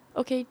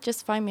 okay,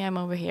 just find me, I'm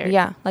over here.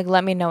 Yeah, like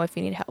let me know if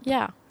you need help.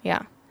 Yeah.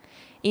 Yeah.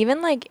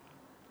 Even like,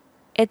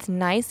 it's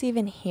nice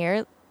even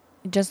here,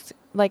 just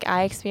like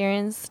I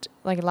experienced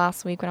like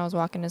last week when I was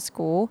walking to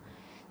school,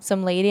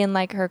 some lady in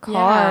like her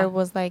car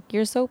was like,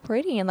 you're so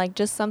pretty. And like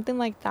just something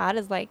like that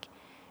is like,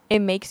 it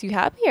makes you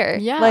happier.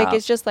 Yeah. Like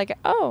it's just like,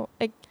 oh,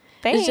 like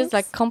thanks. It's just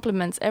like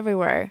compliments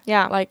everywhere.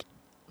 Yeah. Like,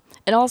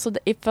 and also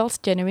it felt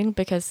genuine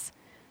because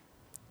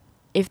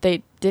if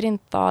they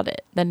didn't thought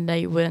it, then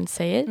they wouldn't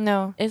say it.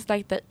 No. It's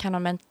like that kind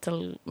of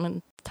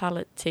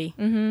mentality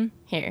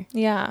here.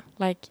 Yeah.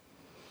 Like,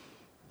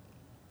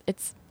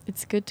 it's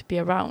good to be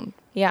around.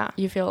 Yeah.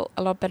 You feel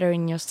a lot better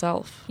in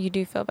yourself. You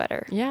do feel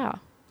better. Yeah.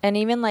 And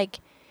even like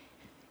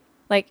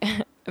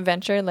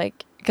venture,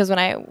 like, because when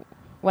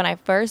I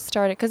first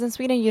started, because in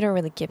Sweden you don't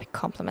really give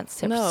compliments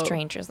to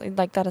strangers.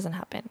 Like that doesn't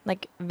happen.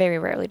 Like very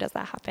rarely does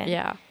that happen.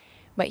 Yeah.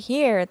 But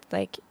here it's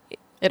like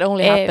it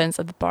only happens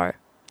at the bar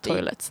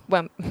toilets.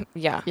 When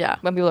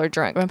when people are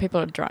drunk. When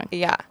people are drunk.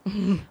 Yeah.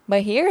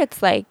 But here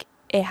it's like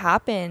it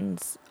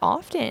happens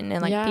often,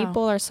 and like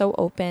people are so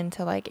open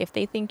to like if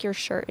they think your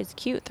shirt is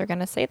cute, they're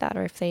gonna say that,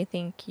 or if they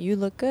think you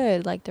look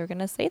good, like they're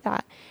gonna say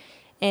that.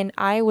 And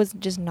I was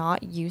just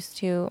not used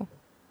to,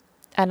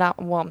 and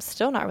I'm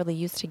still not really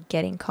used to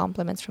getting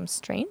compliments from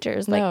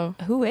strangers.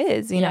 Like who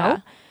is, you know?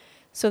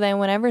 So then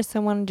whenever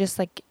someone just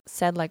like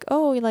said like,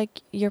 oh,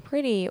 like you're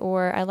pretty,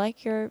 or I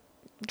like your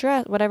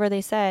dress, whatever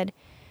they said,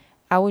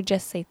 I would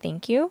just say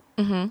thank you.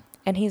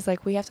 And he's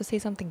like, we have to say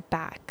something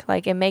back.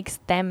 Like it makes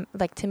them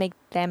like to make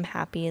them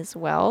happy as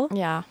well.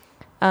 Yeah.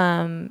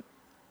 And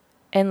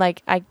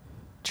like I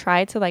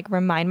try to like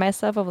remind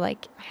myself of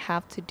like I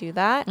have to do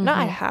that. Not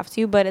I have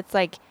to, but it's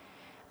like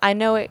I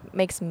know it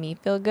makes me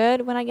feel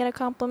good when I get a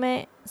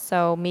compliment.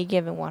 So me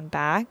giving one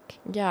back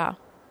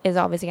is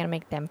obviously gonna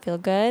make them feel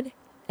good.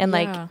 And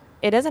like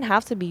it doesn't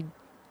have to be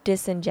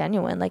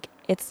disingenuine. Like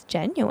it's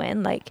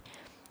genuine. Like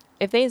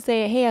if they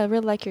say, hey, I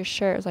really like your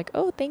shirt, it's like,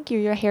 oh, thank you,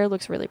 your hair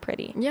looks really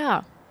pretty.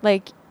 Yeah.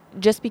 Like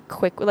just be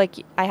quick. Like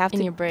I have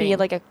to be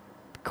like a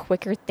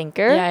quicker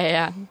thinker.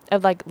 Yeah.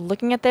 Of like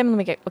looking at them and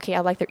like, okay,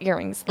 I like their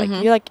earrings. Like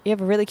you have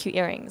really cute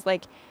earrings.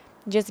 Like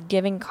just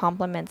giving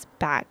compliments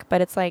back.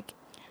 But it's like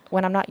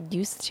when I'm not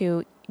used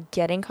to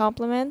getting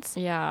compliments,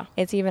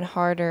 it's even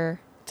harder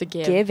to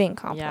give giving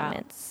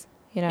compliments.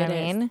 You know what I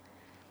mean?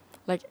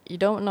 Like you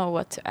don't know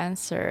what to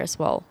answer as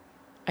well.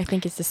 I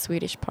think it's the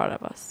Swedish part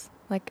of us.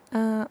 Like,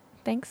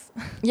 thanks.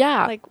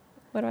 Yeah. Like,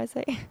 what do I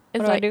say?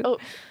 It's like, oh,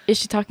 is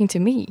she talking to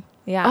me?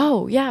 Yeah.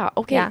 Oh, yeah.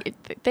 Okay. Yeah.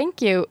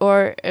 Thank you.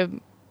 Or,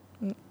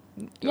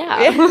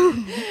 yeah.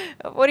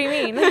 What do you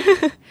mean?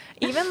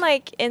 Even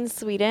like in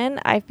Sweden,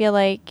 I feel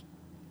like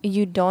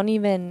you don't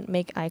even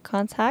make eye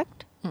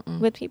contact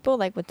with people.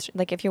 Like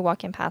like if you're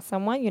walking past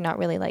someone, you're not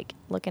really like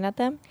looking at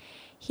them.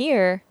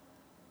 Here,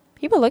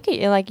 people look at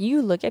you, like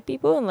you look at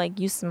people and like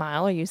you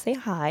smile or you say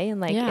hi,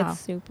 and like it's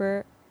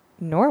super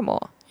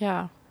normal.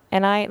 Yeah.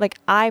 And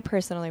I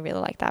personally really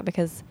like that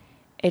because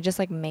it just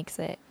like makes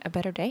it a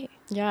better day.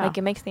 Yeah. Like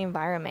it makes the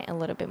environment a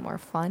little bit more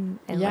fun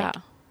and like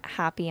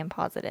happy and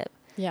positive.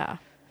 Yeah.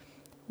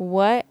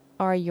 What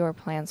are your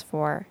plans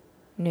for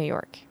New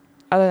York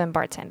other than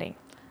bartending?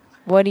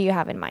 What do you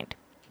have in mind?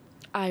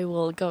 I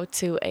will go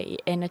to a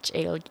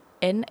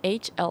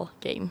NHL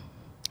game.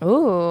 Ooh.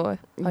 Oh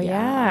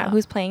yeah.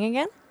 Who's playing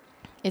again?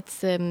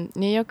 It's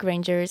New York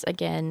Rangers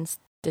against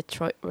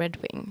Detroit Red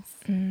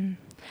Wings.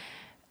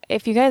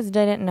 If you guys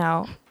didn't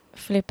know,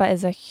 Filippa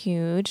is a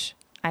huge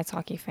ice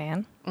hockey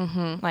fan.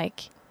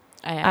 Like,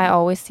 I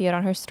always see it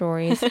on her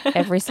stories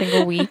every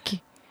single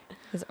week.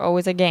 There's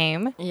always a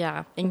game.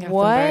 Yeah, in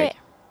Gothenburg.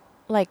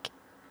 Like,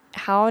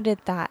 how did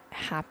that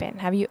happen?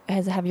 Have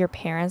your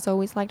parents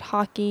always liked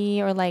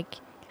hockey, or like,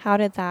 how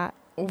did that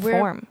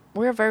form?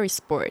 We're a very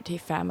sporty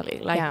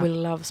family. Like, we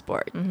love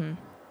sport.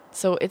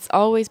 So it's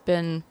always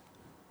been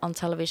on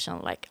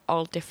television, like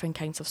all different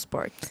kinds of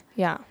sports.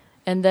 Yeah.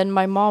 And then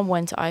my mom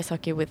went to ice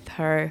hockey with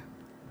her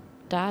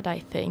dad, I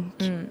think,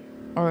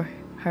 or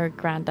her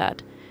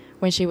granddad,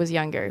 when she was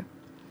younger.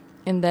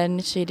 And then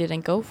she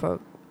didn't go for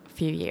a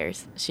few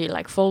years. She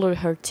like followed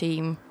her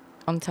team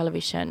on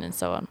television and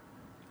so on.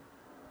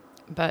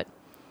 But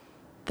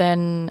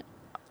then,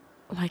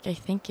 like, I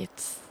think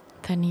it's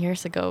 10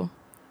 years ago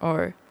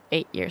or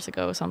 8 years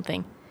ago or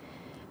something,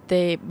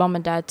 mom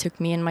and dad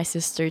took me and my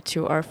sister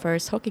to our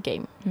first hockey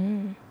game.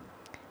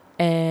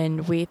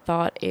 And we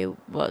thought it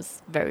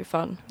was very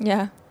fun.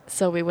 Yeah.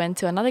 So we went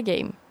to another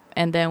game,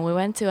 and then we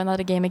went to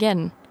another game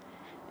again,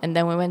 and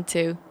then we went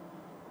to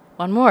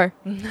one more.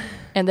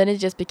 And then it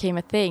just became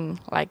a thing,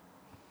 like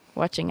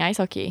watching ice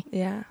hockey.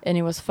 Yeah. And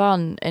it was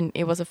fun, and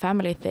it was a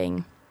family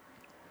thing.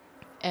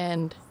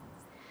 And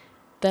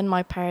then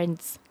my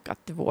parents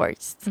got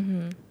divorced,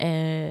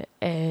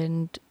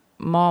 and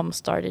mom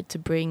started to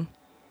bring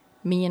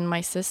me and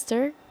my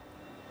sister.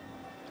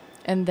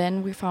 And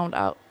then we found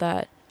out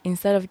that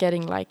instead of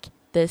getting like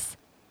this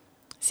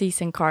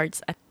season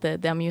cards at the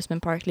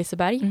amusement park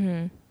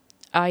Liseberg,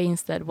 I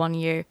instead one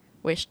year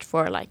wished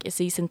for like a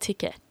season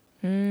ticket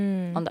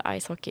on the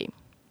ice hockey.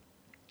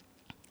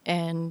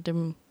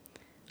 And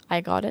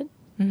I got it.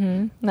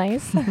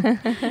 Nice.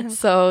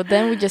 So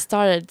then we just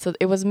started. So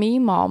it was me,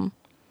 mom,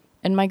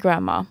 and my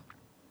grandma,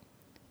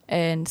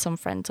 and some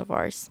friends of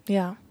ours.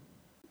 Yeah.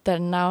 That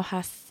now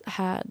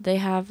they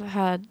have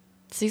had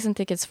season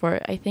tickets for,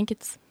 I think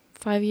it's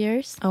 5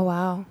 years. Oh,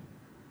 wow.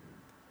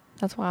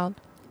 That's wild.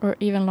 Or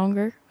even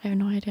longer. I have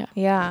no idea.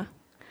 Yeah.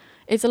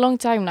 It's a long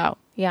time now.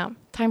 Yeah.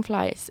 Time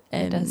flies.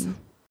 And, it does.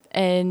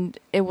 And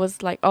it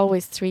was like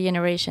always 3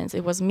 generations.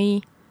 It was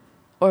me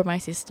or my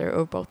sister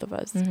or both of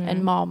us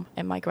and mom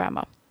and my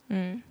grandma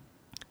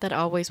that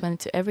always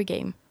went to every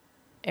game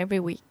every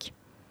week.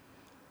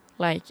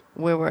 Like,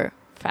 we were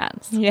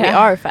fans. Yeah. We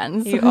are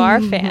fans. You are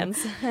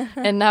fans.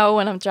 And now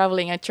when I'm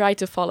traveling, I try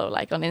to follow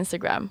like on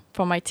Instagram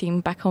from my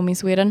team back home in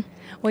Sweden.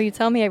 Well, you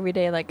tell me every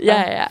day, like,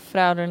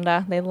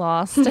 Frölunda, they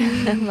lost.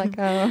 I'm like,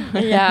 oh.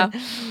 Yeah.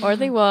 Or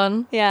they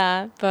won.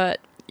 Yeah. But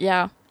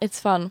yeah, it's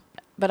fun.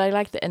 But I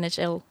like the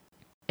NHL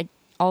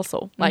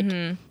also. Like,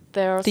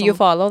 there are Do you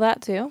follow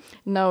that too?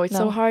 No, it's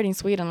so hard in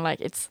Sweden.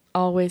 Like, it's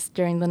always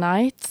during the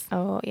nights.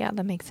 Oh, yeah,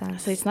 that makes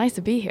sense. So it's nice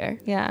to be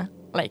here. Yeah.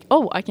 Like,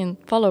 oh, I can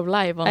follow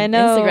live on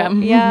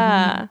Instagram.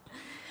 Yeah.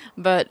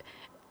 But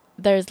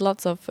there's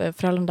lots of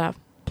Frölunda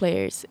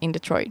players in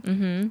Detroit.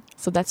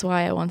 So that's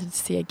why I wanted to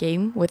see a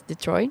game with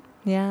Detroit.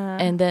 Yeah.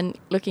 And then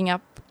looking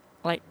up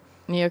like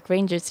New York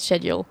Rangers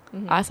schedule,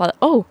 I thought,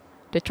 oh,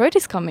 Detroit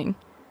is coming.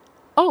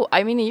 Oh,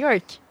 I'm in New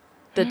York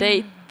the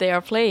day they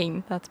are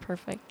playing. That's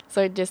perfect.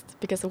 So just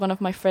because one of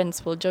my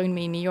friends will join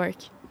me in New York.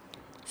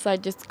 So I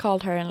just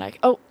called her and like,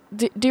 oh,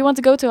 do you want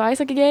to go to an ice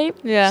hockey game?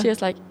 Yeah. She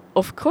was like,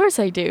 of course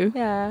I do.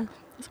 Yeah.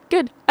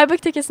 Good. I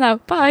booked tickets now.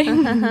 Bye.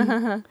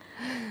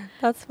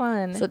 That's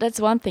fun. So that's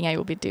one thing I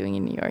will be doing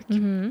in New York.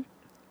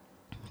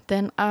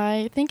 Then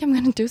I think I'm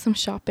going to do some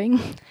shopping.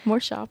 More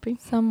shopping.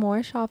 Some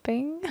more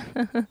shopping.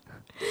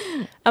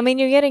 I mean,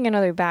 you're getting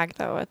another bag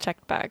though, a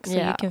checked bag, so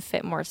you can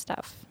fit more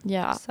stuff.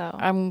 Yeah. So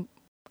I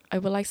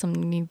would like some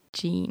new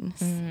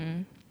jeans.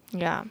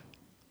 Yeah.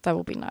 That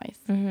would be nice.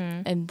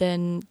 And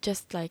then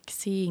just like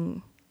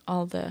seeing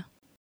all the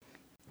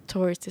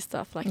touristy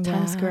stuff like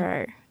Times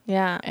Square,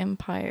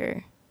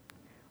 Empire,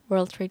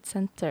 World Trade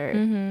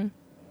Center.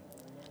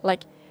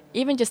 Like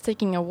even just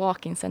taking a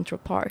walk in Central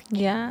Park.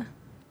 Yeah.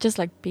 Just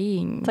like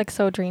being. It's like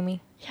so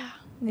dreamy. Yeah.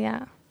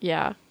 Yeah.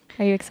 Yeah.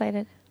 Are you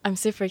excited? I'm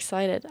super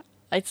excited.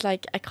 It's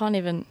like I can't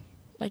even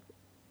like.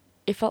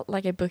 It felt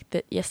like I booked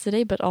it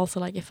yesterday, but also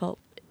like it felt.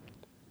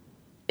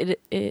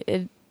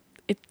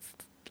 It's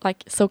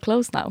like so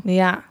close now.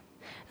 Yeah.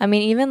 I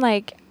mean, even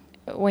like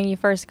when you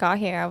first got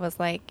here, I was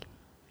like,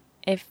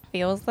 it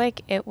feels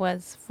like it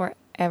was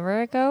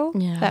forever ago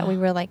that we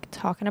were like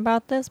talking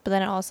about this, but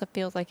then it also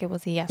feels like it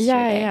was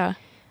yesterday. Yeah.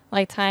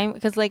 Like time,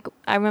 because like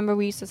I remember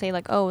we used to say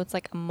like, oh, it's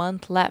like a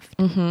month left,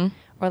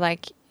 or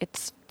like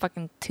it's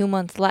fucking 2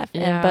 months left,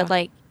 and but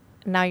like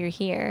now you're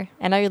here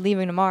and now you're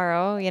leaving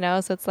tomorrow, you know,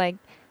 so it's like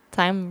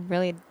time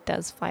really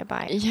does fly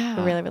by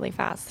really, really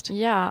fast.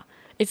 Yeah.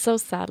 It's so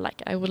sad.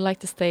 Like, I would like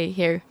to stay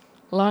here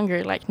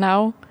longer. Like,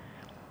 now,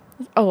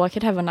 I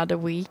could have another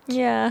week.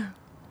 Yeah.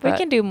 We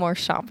can do more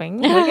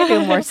shopping. We can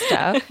do more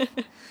stuff.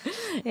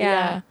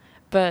 Yeah.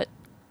 But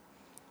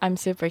I'm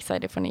super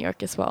excited for New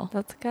York as well.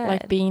 That's good.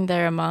 Like, being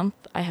there a month,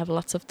 I have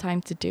lots of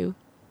time to do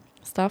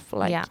stuff.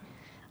 Like,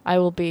 I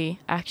will be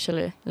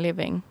actually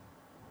living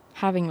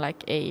having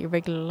like a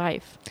regular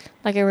life.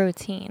 Like a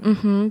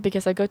routine.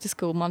 Because I go to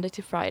school Monday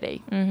to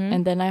Friday. Mm-hmm.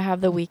 And then I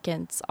have the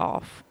weekends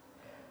off.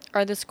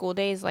 Are the school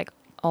days like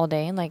all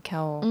day? Like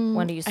how,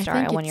 when do you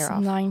start and when you're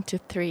off? 9 to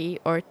 3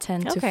 or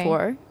 10 to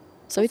 4.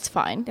 So it's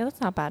fine. Yeah,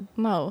 that's not bad.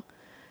 No.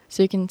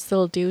 So you can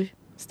still do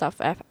stuff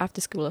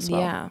after school as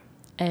well. Yeah.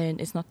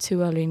 And it's not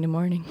too early in the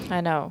morning.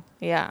 I know.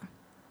 Yeah.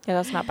 Yeah,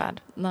 that's not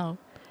bad. No.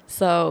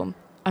 So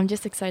I'm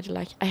just excited.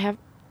 Like I have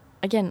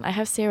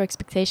zero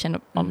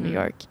expectation on New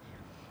York.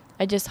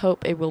 I just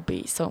hope it will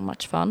be so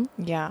much fun.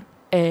 Yeah.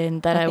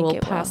 And that I will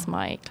pass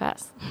my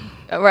class.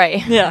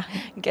 Right. Yeah.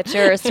 Get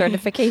your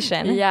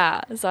certification.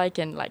 Yeah. So I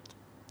can like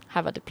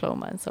have a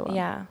diploma and so on.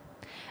 Yeah.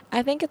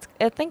 I think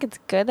it's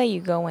good that you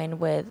go in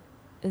with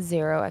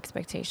zero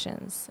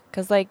expectations,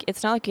 because like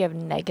it's not like you have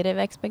negative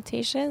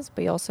expectations,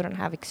 but you also don't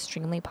have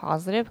extremely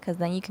positive, because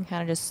then you can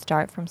kind of just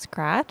start from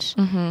scratch.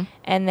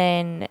 And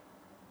then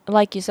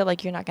like you said,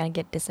 like you're not going to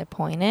get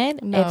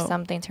disappointed if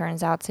something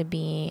turns out to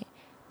be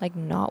like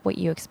not what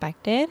you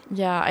expected.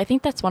 Yeah, I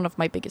think that's one of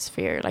my biggest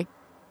fear, like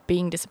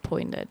being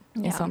disappointed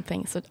in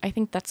something. So I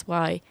think that's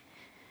why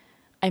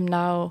I'm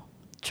now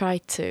try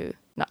to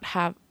not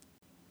have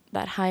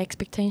that high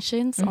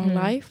expectations on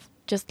life.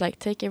 Just like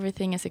take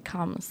everything as it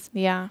comes.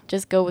 Yeah.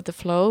 Just go with the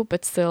flow,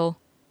 but still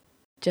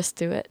just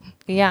do it.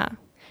 Yeah.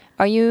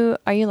 Are you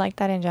like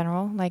that in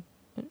general? Like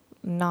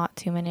not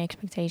too many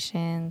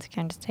expectations,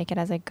 kind of just take it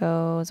as it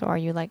goes? Or are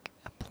you like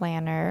a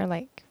planner,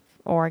 like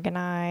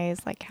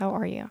organized? Like how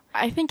are you?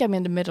 I think I'm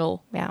in the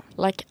middle. Yeah.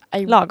 Like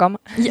lagom.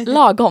 Yeah,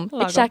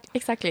 lagom.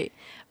 Exactly.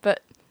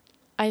 But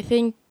I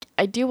think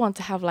I do want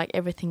to have like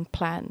everything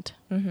planned.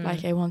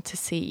 Like I want to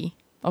see,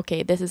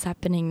 okay, this is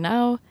happening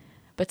now,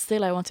 but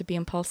still I want to be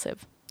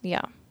impulsive.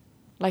 Yeah.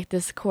 Like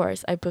this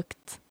course I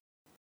booked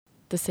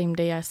the same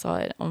day I saw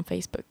it on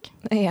Facebook.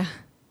 Yeah.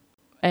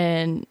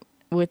 And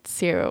with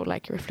zero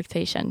like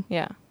reflection.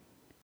 Yeah.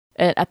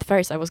 And at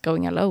first I was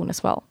going alone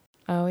as well.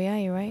 Oh yeah,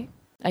 you're right.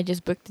 I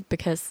just booked it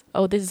because,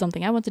 this is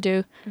something I want to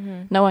do.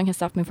 No one can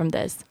stop me from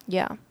this.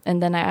 Yeah.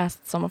 And then I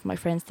asked some of my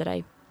friends that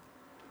I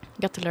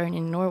got to learn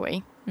in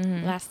Norway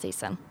last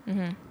season.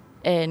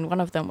 And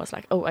one of them was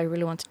like, I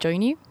really want to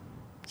join you.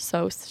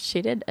 So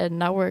she did, and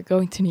now we're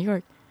going to New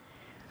York.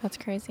 That's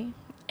crazy.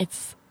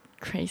 It's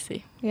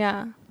crazy.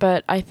 Yeah.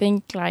 But I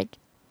think like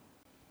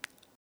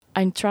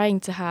I'm trying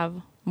to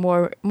have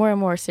more and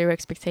more zero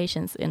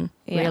expectations in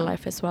real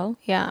life as well.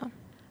 Yeah.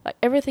 Like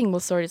everything will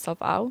sort itself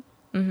out.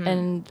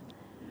 And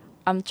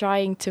I'm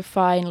trying to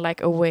find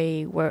like a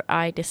way where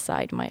I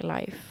decide my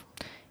life.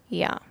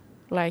 Yeah.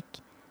 Like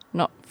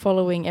not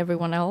following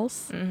everyone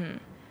else.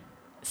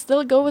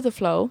 Still go with the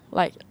flow.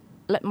 Like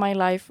let my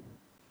life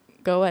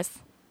go as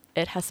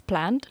it has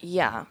planned.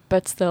 Yeah.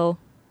 But still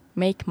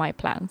make my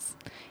plans.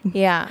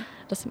 Yeah.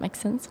 Does it make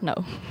sense? No.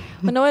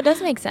 Well, no, it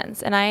does make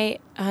sense. And I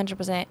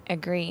 100%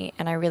 agree.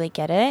 And I really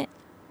get it.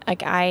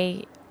 Like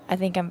I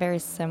think I'm very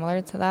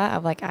similar to that.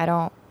 Of like,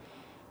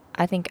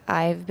 I think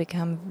I've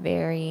become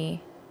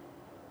very,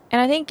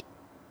 and I think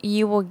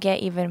you will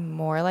get even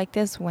more like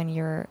this when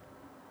you're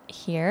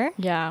here.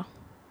 Yeah.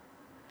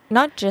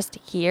 Not just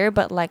here,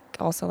 but like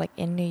also like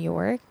in New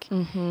York.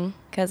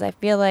 Because I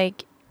feel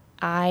like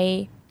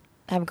I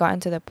have gotten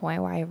to the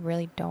point where I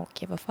really don't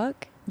give a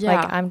fuck. Yeah.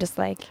 Like I'm just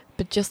like.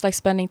 But just like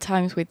spending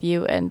times with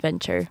you and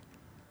Venture.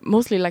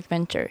 Mostly like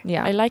Venture.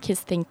 Yeah. I like his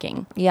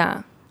thinking.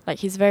 Yeah. Like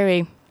he's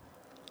very,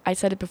 I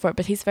said it before,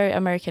 but he's very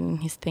American in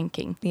his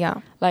thinking.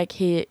 Yeah. Like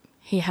he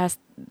has,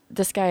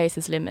 the sky is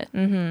his limit.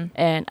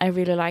 And I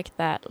really like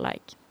that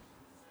like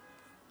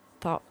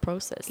thought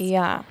process.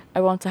 Yeah.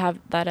 I want to have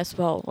that as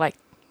well. Like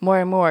more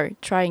and more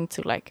trying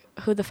to like,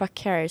 who the fuck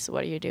cares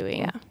what you're doing?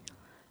 Yeah.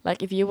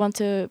 Like if you want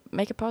to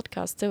make a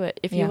podcast, do it.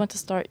 If you want to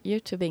start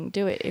YouTubing,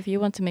 do it. If you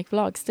want to make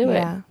vlogs, do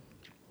it.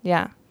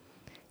 Yeah.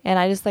 And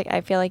I just like, I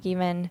feel like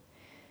even,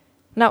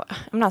 no,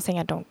 I'm not saying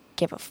I don't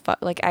give a fuck.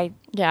 Like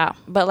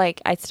but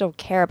like I still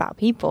care about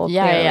people.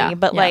 Clearly. Yeah.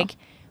 But like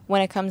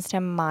when it comes to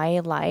my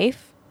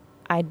life,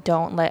 I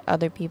don't let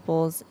other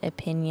people's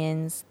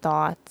opinions,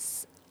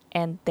 thoughts,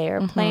 and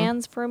their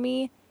plans for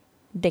me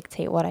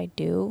dictate what I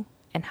do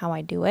and how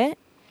I do it.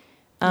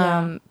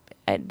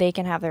 They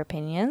can have their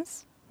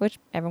opinions, which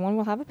everyone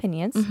will have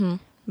opinions,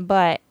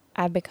 but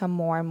I've become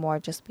more and more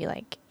just be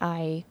like,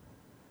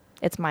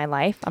 it's my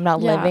life. I'm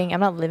not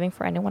living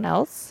for anyone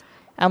else.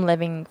 I'm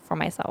living for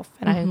myself.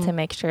 And I need to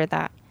make sure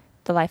that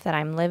the life that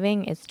I'm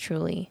living is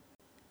truly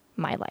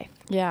my life.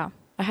 Yeah.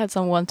 I had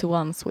some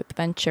one-to-ones with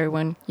Venture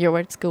when you were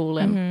at school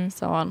and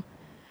so on.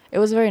 It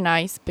was very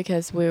nice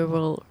because we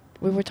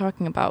were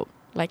talking about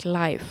like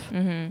life.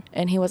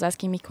 And he was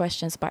asking me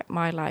questions about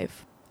my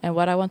life and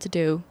what I want to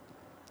do.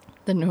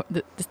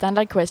 The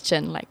standard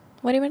question, like,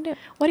 what do you want to do?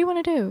 What do you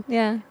want to do?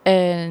 Yeah.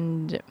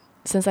 And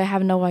since I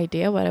have no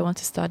idea what I want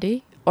to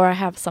study, or I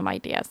have some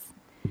ideas,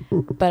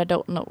 but I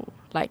don't know,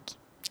 like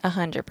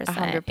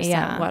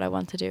 100% what I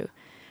want to do.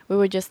 We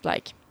were just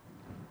like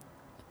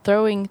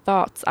throwing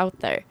thoughts out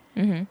there.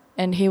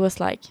 And he was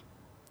like,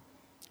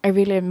 I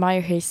really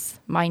admire his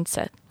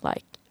mindset.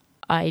 Like,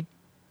 I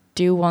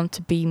do want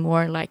to be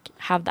more like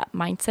have that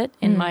mindset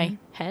in my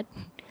head.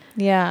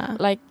 Yeah.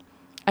 Like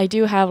I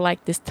do have like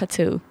this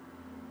tattoo,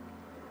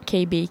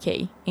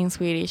 KBK in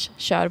Swedish,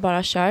 kör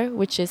bara kör,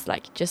 which is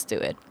like just do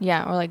it.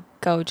 Yeah, or like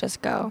go,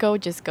 just go. Go,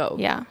 just go.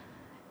 Yeah.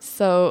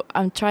 So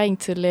I'm trying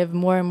to live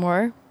more and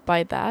more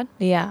by that.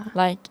 Yeah.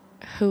 Like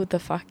who the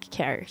fuck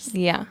cares?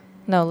 Yeah.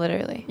 No,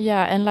 literally.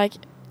 Yeah, and like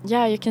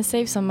yeah, you can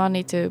save some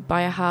money to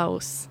buy a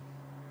house,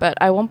 but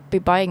I won't be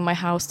buying my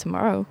house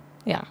tomorrow.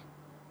 Yeah.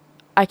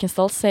 I can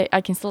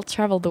still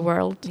travel the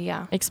world,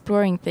 Yeah.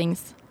 exploring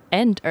things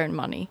and earn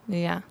money.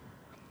 Yeah.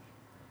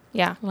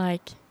 Yeah.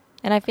 Like,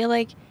 And I feel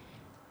like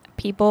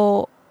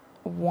people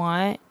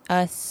want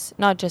us,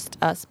 not just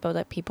us, but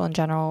that people in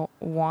general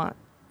want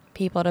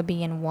people to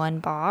be in one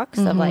box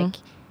of like,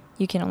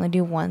 you can only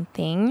do one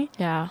thing.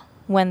 yeah.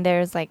 When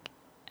there's like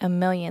a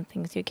million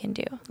things you can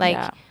do. Like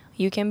Yeah.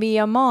 you can be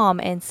a mom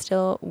and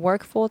still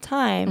work full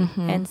time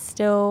and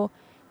still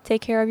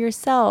take care of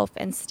yourself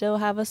and still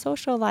have a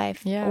social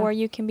life. Yeah. Or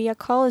you can be a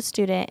college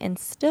student and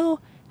still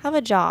have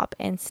a job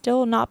and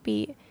still not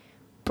be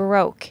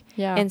broke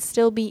Yeah. and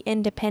still be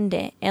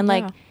independent. And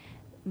like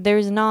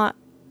there's not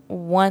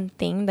one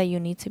thing that you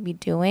need to be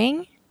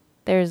doing.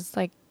 There's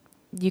like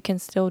you can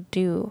still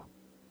do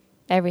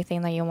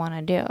everything that you want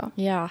to do,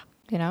 yeah.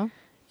 you know?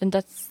 And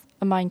that's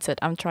a mindset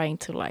I'm trying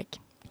to like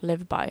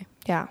live by.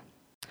 Yeah.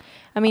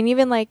 I mean,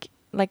 even like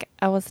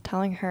I was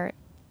telling her,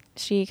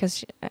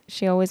 because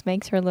she always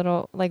makes her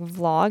little like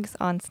vlogs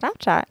on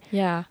Snapchat.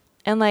 Yeah.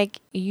 And like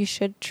you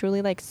should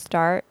truly like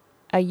start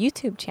a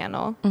YouTube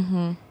channel.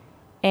 Mm-hmm.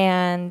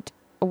 And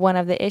one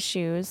of the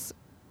issues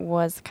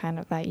was kind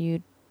of that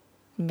you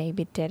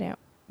maybe didn't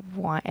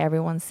want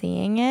everyone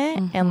seeing it.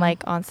 And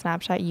like on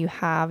Snapchat, you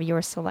have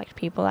your select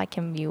people that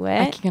can view it.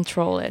 I can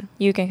control it.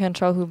 You can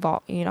control who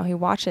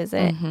watches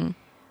it.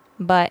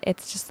 But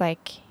it's just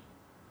like,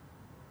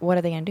 what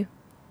are they gonna do?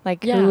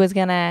 Like who is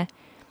gonna?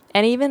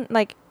 And even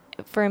like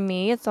for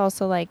me, it's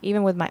also like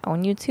even with my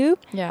own YouTube,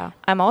 Yeah.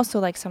 I'm also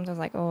like sometimes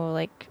like, oh,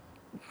 like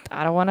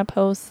I don't want to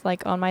post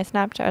like on my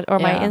Snapchat or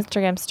my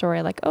Instagram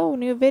story like, oh,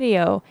 new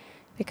video,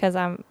 because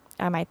I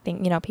might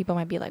think, people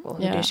might be like, well,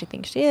 who does she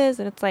think she is?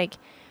 And it's like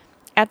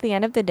at the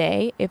end of the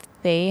day, if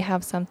they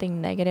have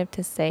something negative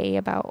to say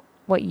about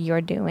what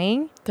you're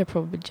doing, they're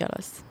probably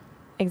jealous.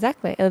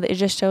 Exactly. It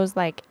just shows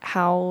like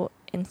how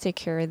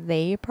insecure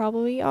they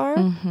probably are.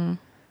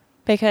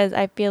 Because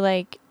I feel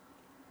like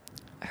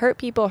hurt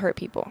people.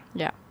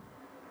 Yeah.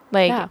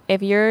 Like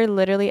if you're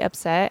literally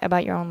upset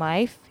about your own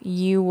life,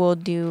 you will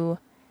do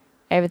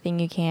everything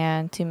you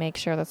can to make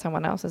sure that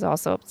someone else is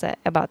also upset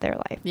about their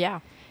life. Yeah.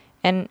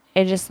 And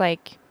it just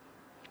like,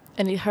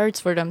 and it hurts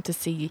for them to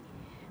see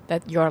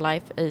that your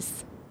life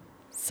is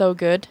so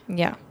good.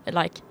 Yeah.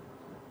 Like,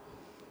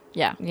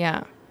 yeah.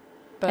 Yeah.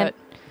 But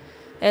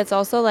and it's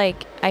also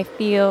like, I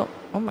feel,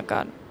 oh my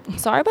God,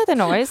 sorry about the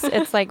noise.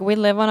 It's like we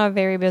live on a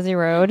very busy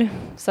road,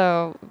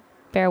 so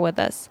bear with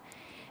us.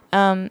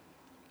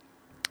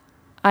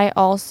 I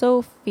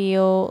also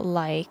feel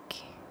like,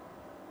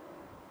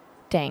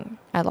 dang,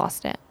 I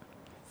lost it.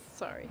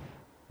 sorry.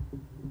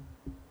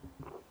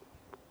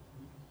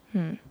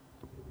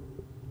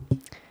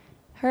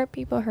 Hurt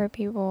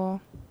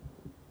people.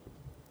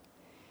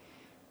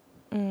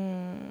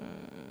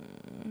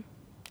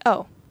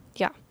 Oh,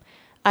 yeah.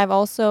 I've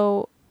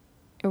also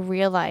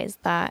realized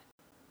that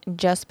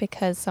just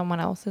because someone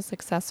else is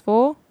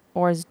successful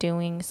or is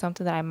doing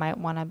something that I might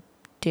want to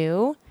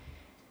do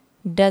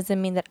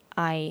doesn't mean that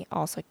I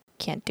also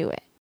can't do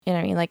it. You know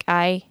what I mean? Like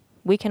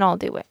we can all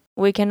do it.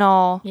 We can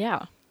all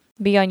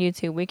be on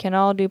YouTube. We can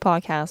all do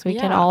podcasts. We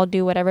can all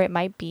do whatever it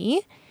might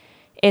be.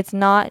 It's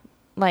not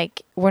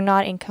like we're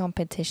not in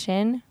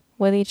competition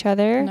with each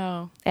other.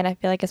 No. And I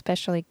feel like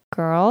especially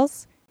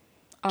girls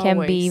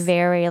can be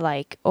very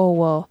like, oh,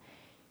 well,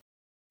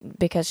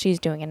 because she's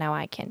doing it now,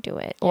 I can't do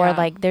it. Or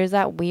like there's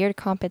that weird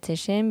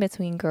competition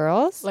between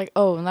girls. Like,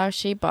 oh, now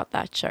she bought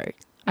that shirt.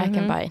 I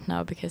can buy it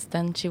now because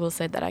then she will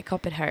say that I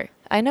copied her.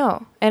 I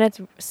know. And it's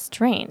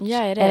strange.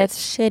 Yeah, it is. And it's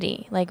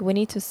shitty. Like we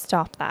need to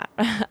stop that.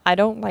 I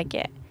don't like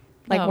it.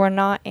 Like we're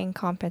not in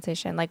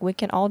competition. Like we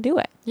can all do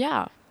it.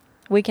 Yeah.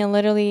 We can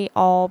literally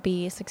all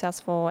be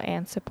successful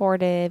and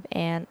supportive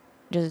and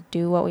just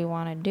do what we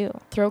want to do.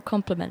 Throw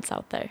compliments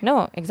out there.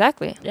 No,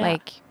 exactly. Yeah.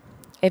 Like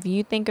if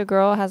you think a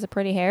girl has a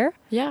pretty hair,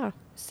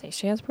 say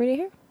she has pretty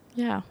hair.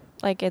 Yeah.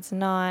 Like it's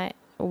not,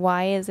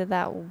 why is it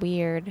that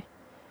weird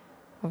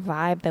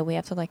vibe that we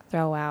have to like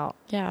throw out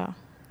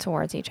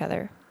towards each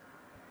other?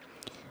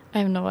 I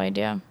have no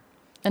idea.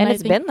 And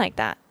it's been like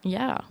that.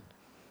 Yeah.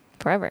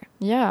 Forever.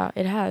 Yeah,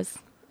 it has.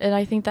 And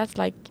I think that's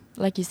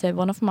like you said,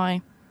 one of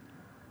my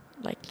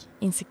like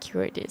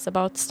insecurities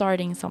about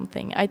starting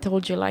something. I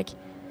told you like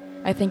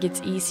I think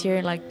it's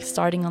easier like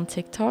starting on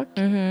TikTok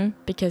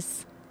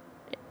because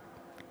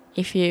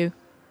if you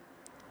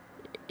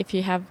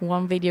have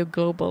one video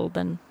global,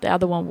 then the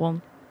other one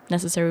won't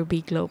necessarily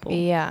be global.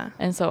 Yeah.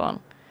 And so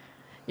on.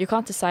 You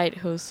can't decide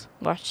who's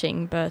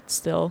watching, but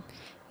still.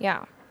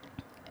 Yeah.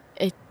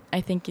 I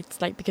think it's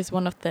like because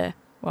one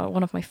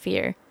of my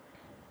fear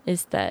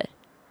is that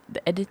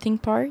the editing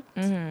part.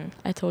 Mm-hmm.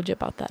 I told you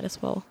about that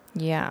as well.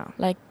 Yeah.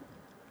 Like,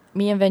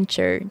 me and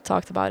Venture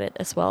talked about it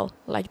as well.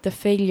 Like, the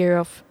failure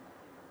of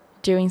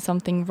doing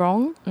something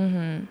wrong.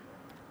 Mm-hmm.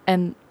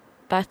 And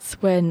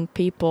that's when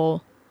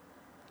people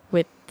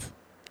with,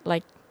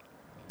 like,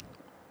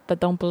 that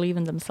don't believe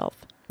in themselves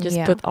just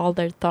Yeah. put all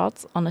their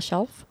thoughts on a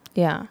shelf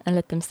Yeah. and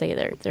let them stay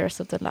there the rest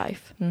of their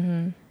life.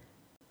 Mm-hmm.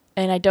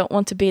 And I don't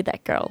want to be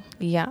that girl.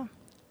 Yeah.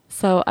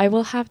 So I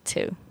will have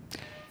to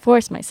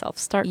force myself,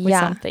 start with Yeah.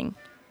 something.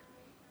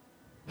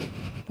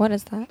 What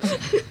is that?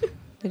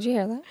 Did you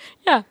hear that?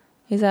 Yeah.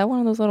 Is that one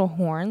of those little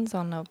horns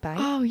on the bike?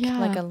 Oh, yeah.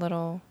 Like a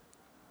little...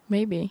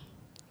 Maybe.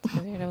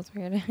 That was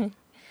weird.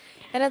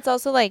 And it's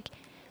also like,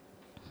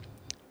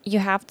 you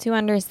have to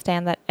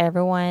understand that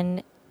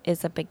everyone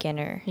is a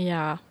beginner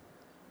Yeah.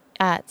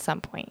 at some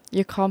point.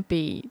 You can't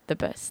be the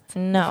best.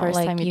 No, the first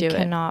like time you you do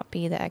cannot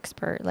be the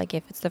expert. Like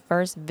if it's the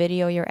first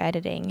video you're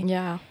editing,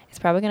 Yeah. it's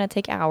probably going to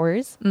take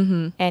hours.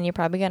 Mm-hmm. And you're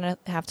probably going to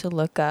have to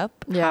look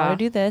up how Yeah. to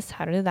do this,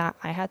 how to do that.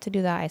 I had to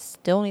do that. I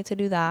still need to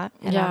do that.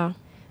 And Yeah. I'm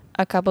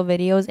a couple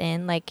videos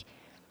in, like,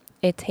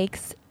 it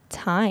takes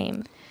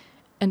time.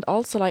 And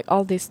also, like,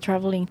 all these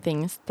traveling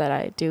things that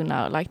I do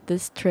now, like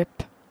this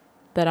trip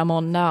that I'm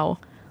on now,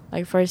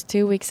 like first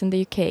 2 weeks in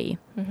the UK,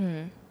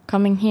 Mm-hmm.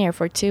 coming here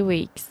for 2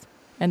 weeks,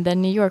 and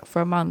then New York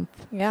for a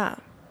month. Yeah.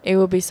 It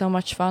will be so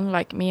much fun.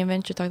 Like, me and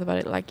Venture talked about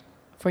it, like,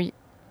 for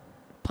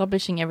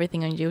publishing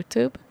everything on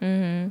YouTube,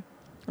 Mm-hmm.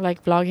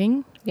 like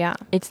vlogging. Yeah.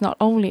 It's not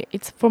only,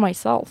 it's for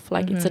myself,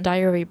 like, it's a Mhm.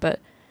 diary, but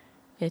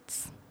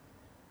it's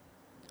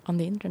on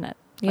the internet.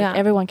 Like, Yeah.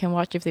 everyone can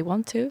watch if they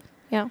want to,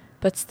 Yeah.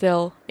 but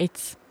still,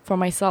 it's for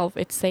myself.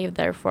 It's saved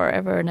there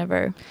forever and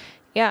ever.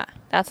 Yeah.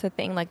 That's the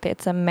thing. Like,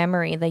 it's a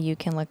memory that you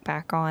can look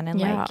back on. And,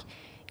 Yeah. like,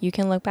 you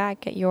can look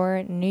back at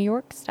your New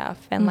York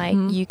stuff. And, Mhm.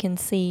 like, you can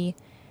see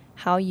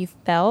how you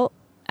felt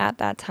at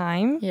that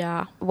time.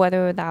 Yeah.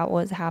 Whether that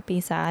was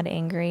happy, sad,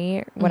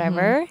 angry,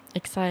 whatever.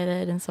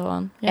 Excited and so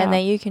on. Yeah. And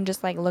then you can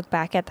just, like, look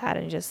back at that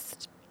and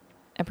just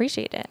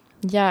appreciate it.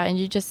 Yeah, and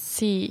you just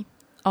see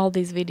all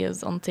these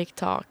videos on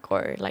TikTok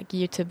or like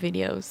YouTube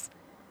videos.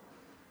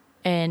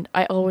 And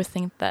I always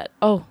think that,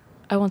 oh,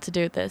 I want to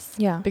do this.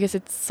 Yeah. Because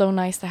it's so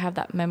nice to have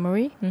that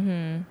memory.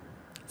 Mm-hmm.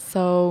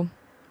 So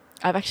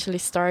I've actually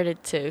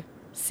started to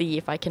see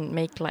if I can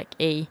make like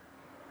a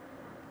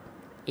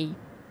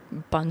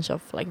bunch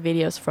of like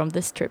videos from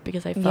this trip,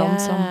 because I found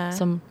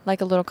some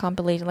like a little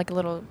compilation, like a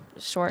little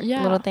short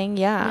Yeah. little thing.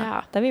 Yeah.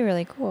 Yeah. That'd be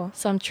really cool.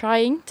 so I'm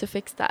trying to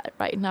fix that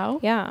right now.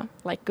 Yeah.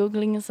 Like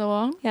Googling and so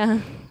on. Yeah.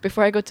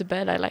 Before I go to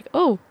bed, I like,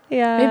 oh,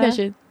 Yeah. maybe I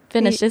should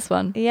finish this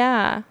one.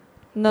 Yeah.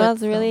 No, But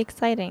that's really still.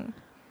 exciting.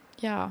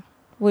 Yeah.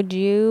 Would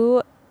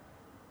you,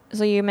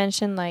 so you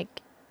mentioned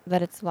like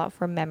that it's a lot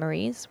for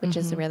memories, which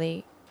is Mhm.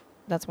 really,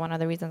 that's one of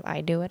the reasons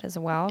I do it as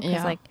well.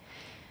 Because Yeah.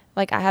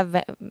 like I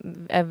have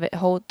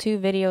whole 2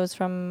 videos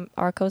from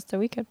our Costa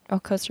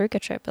Rica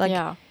trip. Like,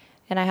 yeah.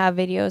 and I have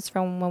videos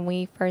from when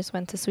we first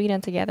went to Sweden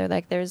together.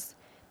 Like there's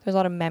a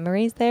lot of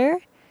memories there.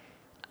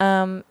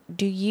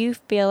 Do you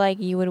feel like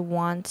you would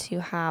want to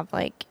have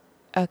like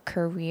a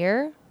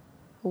career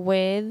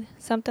with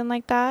something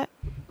like that?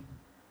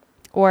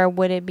 Or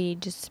would it be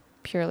just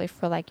purely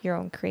for like your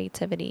own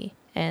creativity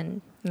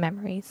and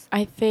memories?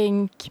 I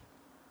think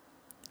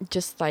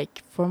just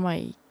like for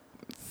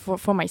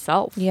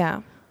myself.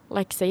 Yeah.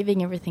 Like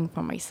saving everything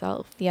for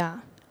myself. Yeah.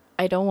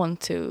 I don't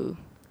want to,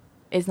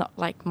 it's not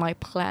like my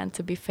plan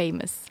to be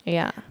famous.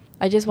 Yeah.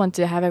 I just want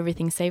to have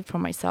everything saved for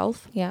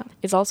myself. Yeah.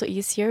 It's also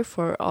easier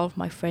for all of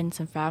my friends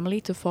and family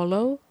to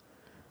follow,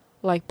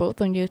 like both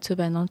on YouTube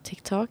and on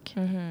TikTok.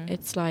 Mm-hmm.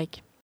 It's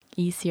like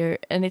easier,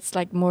 and it's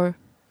like more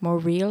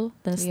real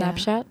than Yeah.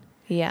 Snapchat.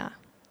 Yeah.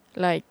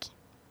 Like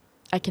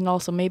I can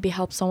also maybe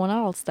help someone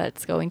else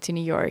that's going to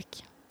New York,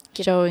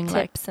 Give showing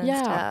tips like and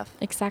stuff.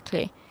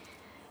 exactly.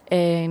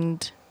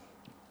 And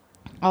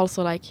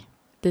also like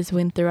this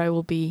winter I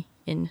will be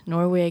in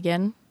Norway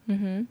again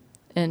Mm-hmm.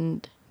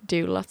 and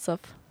do lots of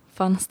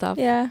fun stuff.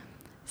 Yeah.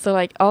 So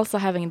like also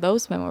having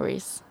those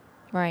memories.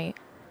 Right.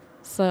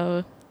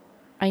 So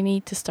I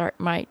need to start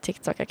my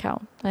TikTok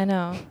account. I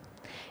know.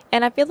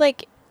 And I feel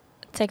like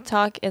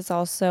TikTok is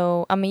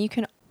also, I mean, you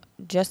can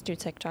just do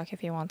TikTok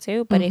if you want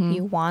to, but Mhm. if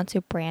you want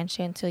to branch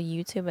into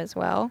YouTube as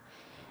well,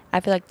 I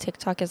feel like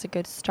TikTok is a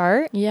good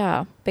start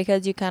Yeah.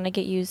 because you kind of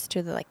get used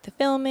to the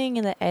filming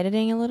and the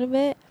editing a little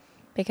bit,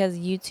 because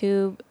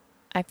YouTube,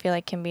 I feel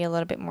like, can be a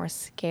little bit more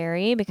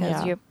scary because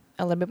Yeah. you're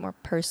a little bit more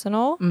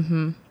personal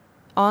Mhm.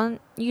 on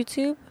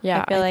YouTube.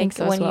 Yeah, I feel I like think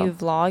so as when well. you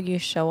vlog, you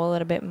show a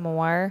little bit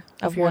more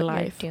Of of your what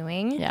life. you're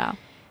doing. Yeah.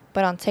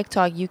 But on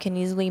TikTok, you can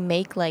easily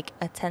make like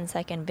a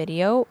 10-second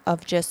video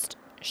of just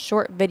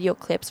short video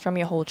clips from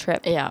your whole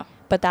trip. Yeah.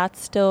 But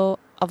that's still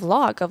a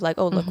vlog of like,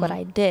 oh, look what Mhm.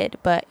 I did.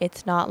 But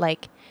it's not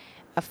like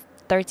a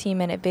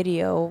 13-minute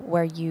video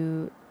where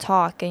you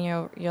talk and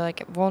you're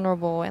like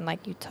vulnerable and like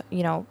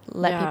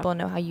let Yeah. people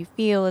know how you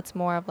feel. It's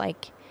more of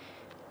like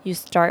you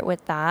start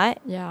with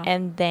that Yeah.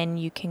 and then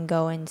you can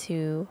go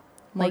into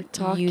More like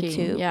talking,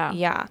 YouTube. yeah.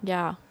 Yeah.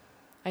 Yeah.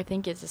 I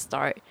think it's a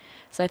start.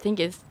 So I think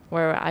it's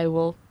where I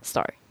will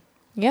start.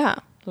 Yeah.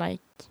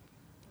 like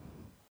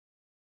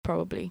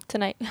probably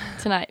Tonight.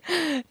 tonight.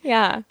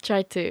 Yeah.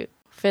 Try to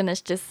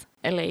finish this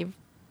LA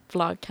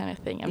vlog kind of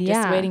thing. I'm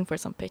just waiting for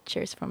some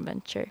pictures from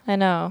Venture. I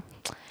know.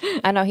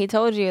 He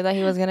told you that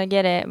he was gonna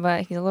get it,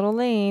 but he's a little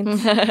late.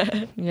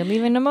 You're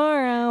leaving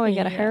tomorrow. We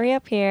gotta hurry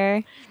up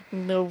here.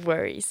 No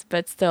worries,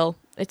 but still,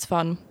 it's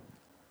fun.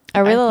 I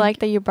really like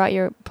that you brought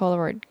your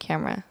Polaroid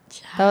camera.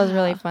 Yeah. That was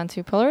really fun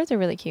too. Polaroids are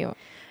really cute.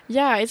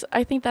 Yeah,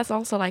 I think that's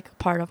also like a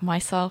part of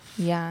myself.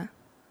 Yeah.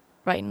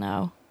 Right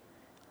now,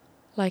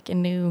 like a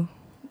new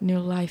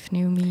life,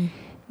 new me.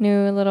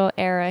 New little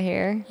era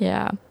here.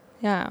 Yeah.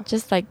 Yeah.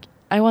 Just like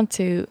I want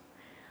to.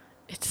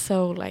 It's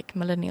so like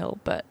millennial,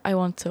 but I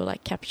want to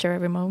like capture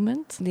every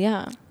moment.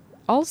 Yeah.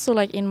 Also,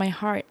 like in my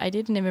heart, I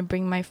didn't even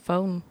bring my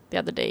phone the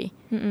other day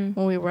when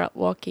we were out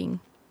walking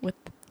with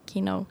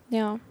Kino.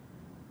 Yeah.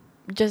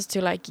 Just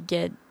to like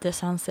get the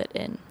sunset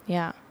in.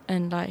 Yeah.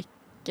 And like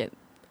get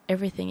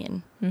everything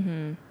in.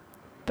 Mm-hmm.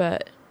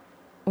 But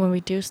when we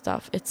do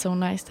stuff, it's so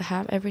nice to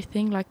have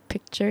everything like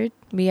pictured.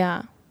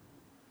 Yeah.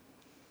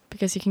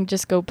 Because you can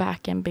just go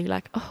back and be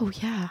like, oh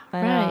yeah, I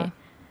right. know.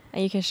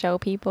 And you can show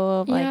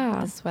people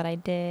like this is what I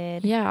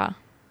did. Yeah.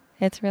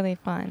 It's really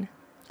fun.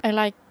 I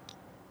like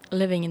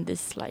living in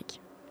this like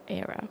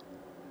era.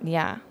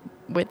 Yeah.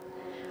 With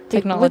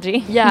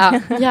technology.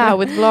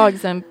 With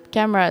vlogs and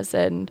cameras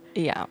and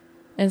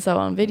so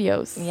on,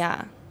 videos.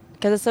 Yeah.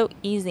 Because it's so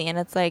easy, and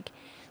it's like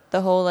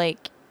the whole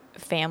like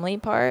family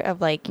part of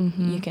like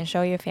you can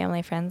show your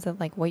family friends of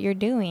like what you're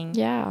doing.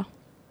 Yeah.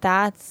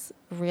 That's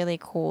really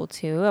cool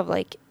too, of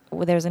like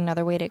there's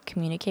another way to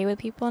communicate with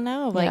people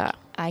now of like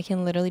I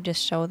can literally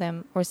just show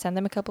them or send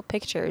them a couple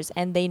pictures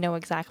and they know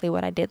exactly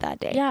what I did that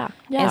day. Yeah.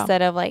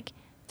 Instead of like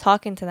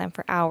talking to them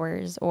for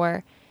hours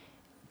or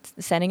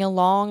sending a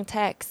long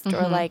text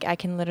or like I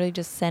can literally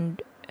just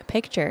send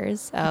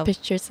pictures of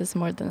pictures is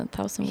more than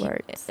 1,000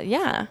 words.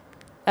 Yeah.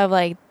 Of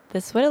like,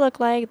 this is what it looked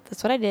like, this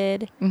is what I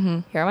did,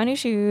 here are my new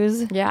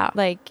shoes. Yeah.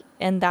 Like,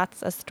 and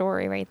that's a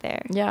story right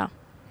there. Yeah.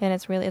 And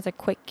it's a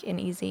quick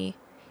and easy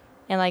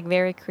and like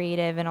very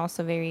creative and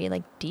also very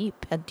like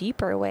a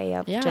deeper way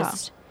of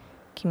just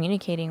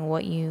communicating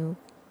what you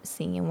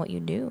see and what you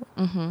do.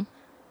 And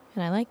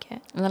I like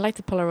it. And I like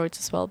the Polaroids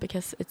as well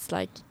because it's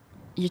like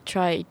you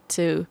try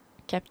to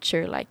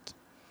capture like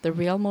the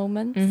real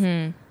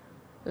moments.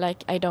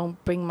 Like I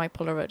don't bring my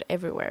Polaroid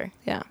everywhere.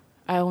 Yeah.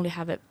 I only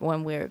have it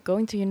when we're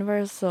going to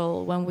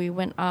Universal, when we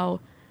went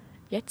out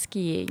jet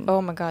skiing.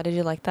 Oh my God, did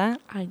you like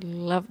that? I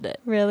loved it.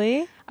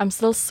 Really? I'm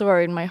still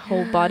sore in my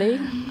whole body.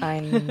 I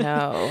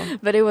know.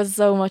 But it was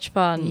so much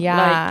fun.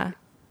 Yeah. Like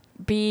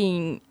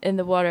being in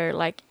the water,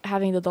 like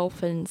having the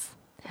dolphins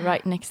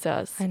right next to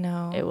us. I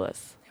know. It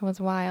was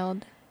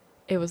wild.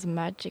 It was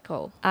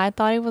magical. I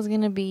thought it was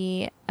going to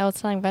be, I was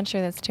telling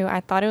Venture this too,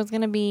 I thought it was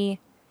going to be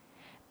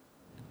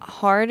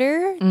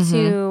harder and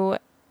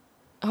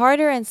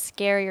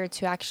scarier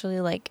to actually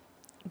like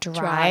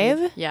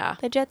drive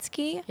the jet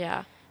ski.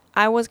 Yeah.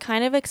 I was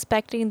kind of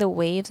expecting the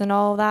waves and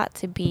all of that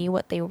to be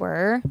what they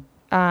were.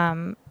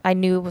 I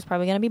knew it was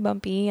probably going to be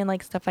bumpy and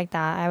like stuff like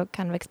that. I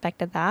kind of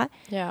expected that.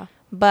 Yeah.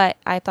 But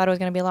I thought it was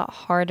going to be a lot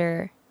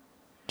harder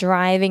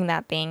driving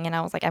that thing. And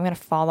I was like, I'm going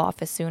to fall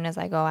off as soon as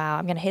I go out.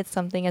 I'm going to hit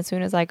something as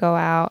soon as I go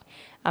out.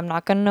 I'm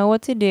not going to know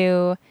what to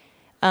do.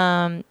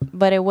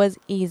 But it was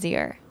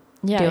easier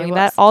doing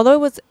that.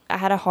 Although I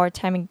had a hard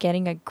time in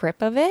getting a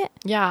grip of it.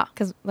 Yeah.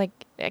 Because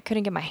like I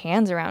couldn't get my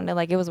hands around it.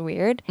 Like it was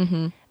weird.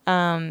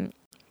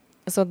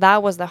 So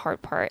that was the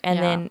hard part. And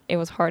then it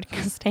was hard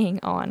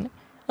staying on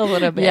a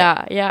little bit.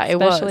 Yeah, it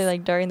was. Especially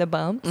like during the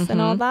bumps and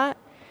all that.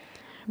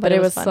 But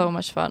it was so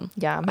much fun.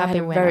 Yeah, I'm I had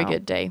a very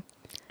good day.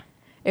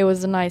 It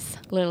was a nice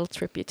little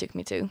trip you took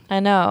me to.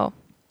 I know.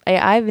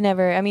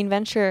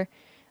 Venture,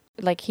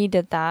 like he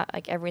did that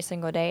like every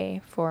single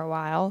day for a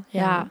while.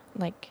 Yeah. And,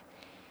 like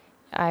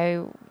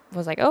I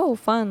was like, oh,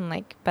 fun.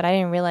 Like, but I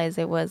didn't realize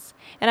it was.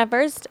 And at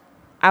first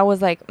I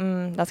was like,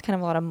 that's kind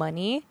of a lot of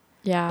money.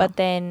 Yeah. But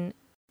then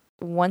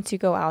once you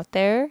go out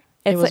there,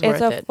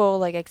 it's a full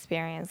like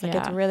experience. Like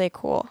it's really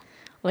cool.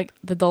 Like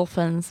the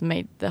dolphins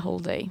made the whole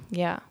day.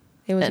 Yeah.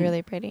 It was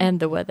really pretty. And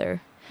the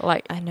weather.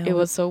 Like I know. It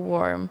was so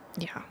warm.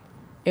 Yeah.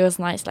 It was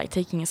nice like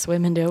taking a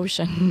swim in the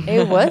ocean.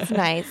 It was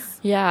nice.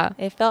 Yeah.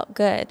 It felt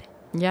good.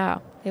 Yeah.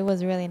 It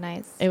was really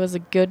nice. It was a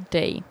good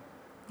day.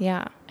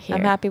 Yeah. Here.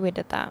 I'm happy we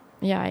did that.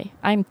 Yeah,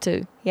 I'm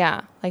too.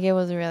 Yeah. Like it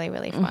was really,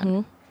 really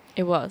fun.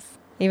 It was.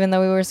 Even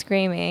though we were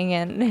screaming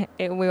and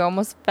we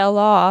almost fell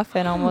off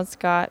and almost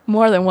got...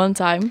 More than one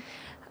time.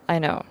 I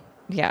know.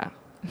 Yeah.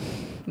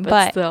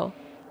 But still.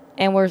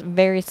 And we're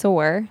very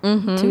sore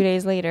 2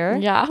 days later.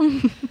 Yeah.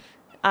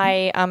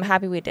 I'm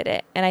happy we did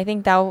it. And I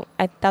think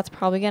that's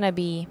probably going to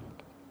be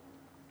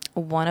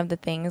one of the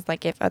things,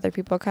 like if other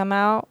people come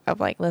out, of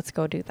like, let's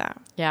go do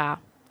that. Yeah.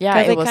 Yeah,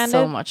 it was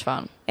so much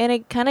fun. And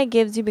it kind of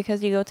gives you,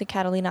 because you go to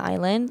Catalina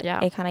Island,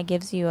 it kind of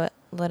gives you a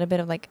little bit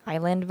of like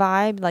island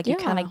vibe. Like you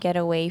kind of get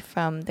away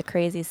from the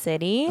crazy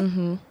city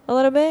a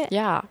little bit.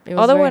 Yeah.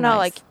 Although we're not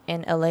like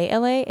in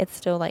LA, it's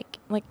still like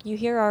you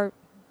hear our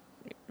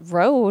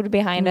road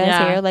behind us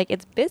Yeah. here. Like,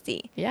 it's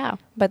busy. Yeah.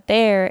 But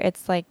there,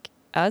 it's like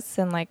us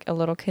and like a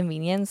little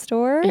convenience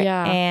store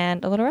Yeah.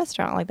 and a little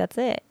restaurant. Like, that's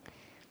it.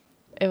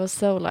 It was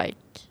so like,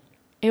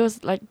 it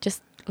was like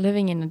just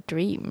living in a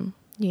dream.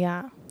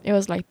 Yeah. It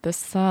was like the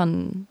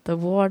sun, the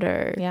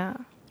water, Yeah.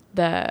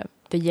 the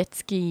jet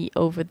ski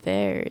over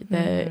there,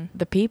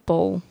 the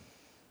people,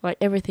 like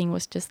everything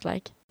was just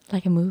like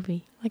a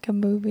movie. Like a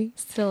movie.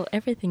 Still,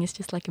 everything is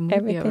just like a movie.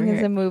 Everything over is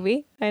here. a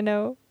movie. I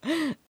know.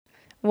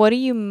 What do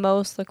you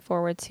most look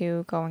forward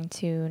to going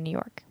to New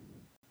York?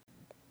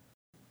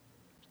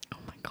 Oh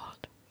my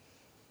god.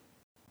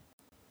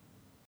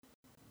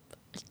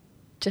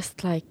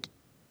 Just like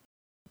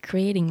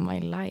creating my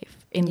life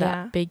in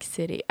that big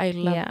city. I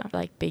love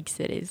like big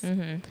cities.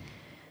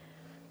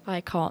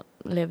 I can't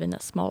live in a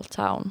small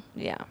town.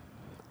 Yeah.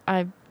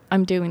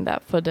 I'm doing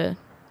that for the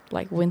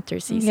like winter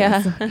season.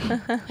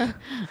 Yeah.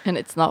 And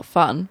it's not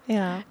fun.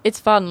 Yeah. It's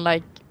fun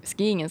like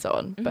skiing and so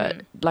on,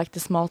 but like the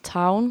small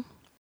town.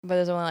 But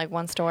there's only like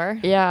one store.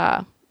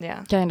 Yeah.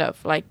 Yeah. Kind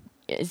of like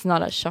it's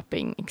not a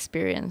shopping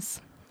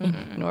experience in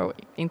Norway,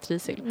 in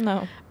Trysil.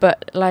 No.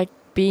 But like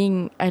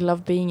I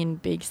love being in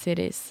big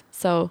cities.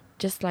 So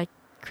just like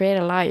create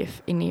a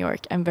life in New York.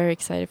 I'm very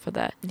excited for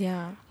that.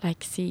 Yeah.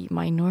 Like see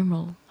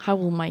how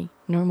will my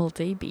normal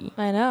day be?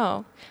 I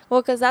know.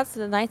 Well, because that's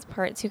the nice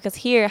part too. Because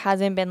here it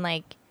hasn't been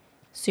like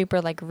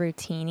super like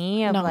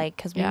routine of like,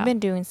 because we've been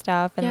doing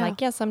stuff and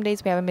like, some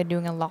days we haven't been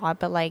doing a lot,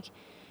 but like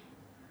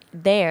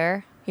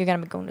there you're going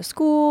to be going to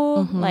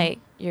school, like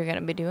you're going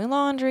to be doing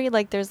laundry.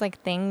 Like there's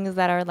like things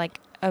that are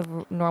like a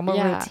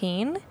normal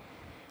routine.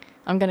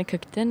 I'm going to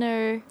cook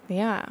dinner.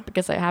 Yeah.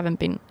 Because I haven't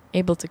been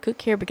able to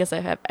cook here because I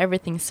have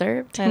everything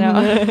served. I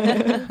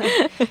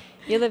know.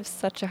 You live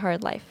such a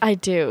hard life. I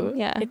do.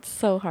 Yeah. It's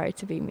so hard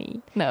to be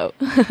me. No.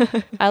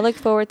 I look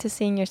forward to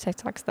seeing your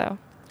TikToks though.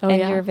 And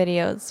your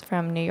videos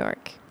from New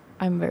York.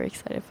 I'm very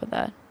excited for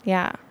that.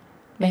 Yeah.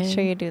 Make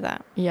sure you do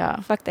that.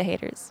 Yeah. Fuck the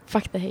haters.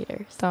 Fuck the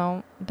haters.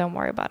 Don't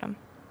worry about them.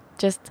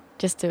 Just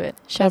do it.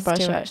 Just do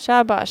it.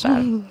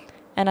 Shabasha.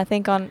 And I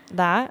think on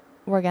that,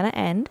 we're going to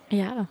end.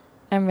 Yeah.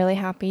 I'm really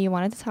happy you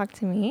wanted to talk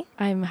to me.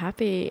 I'm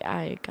happy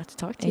I got to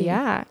talk to you.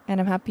 Yeah. And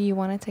I'm happy you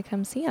wanted to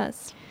come see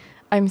us.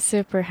 I'm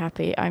super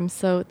happy. I'm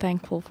so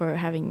thankful for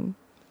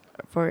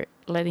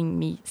letting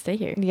me stay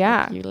here.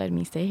 Yeah. Like, you let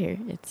me stay here.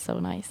 It's so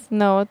nice.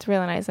 No, it's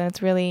really nice. And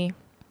it's really,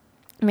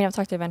 I mean, I've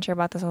talked to Adventure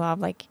about this a lot.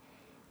 Like,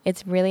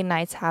 it's really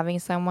nice having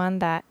someone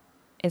that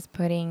is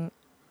putting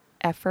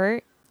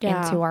effort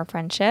into our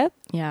friendship.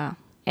 Yeah.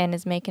 And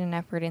is making an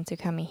effort into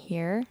coming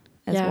here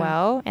as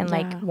well. And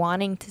like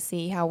wanting to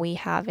see how we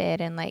have it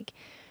and like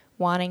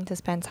wanting to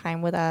spend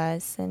time with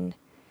us. And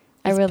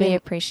I really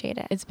appreciate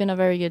it. It's been a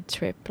very good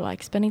trip.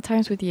 Like spending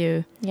times with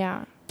you.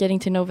 Yeah. Getting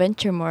to know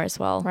Venture more as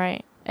well.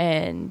 Right.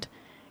 And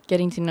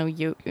getting to know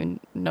you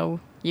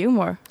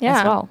more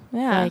as well.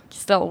 Yeah. Like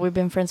still, we've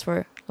been friends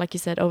for, like you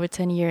said, over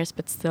 10 years,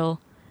 but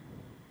still,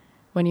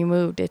 when you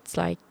moved, it's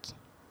like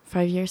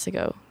 5 years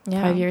ago.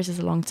 Yeah. 5 years is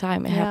a long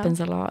time. It happens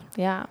a lot.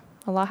 Yeah.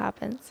 A lot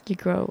happens. You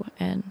grow,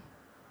 and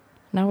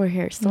now we're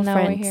here, still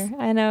friends. We're here.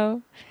 I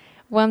know.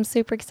 Well, I'm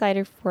super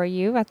excited for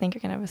you. I think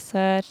you're going to have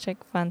such a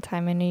fun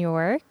time in New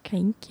York.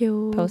 Thank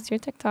you. Post your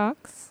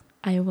TikToks.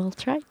 I will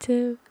try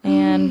to.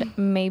 And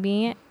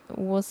maybe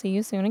we'll see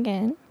you soon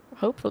again.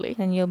 Hopefully.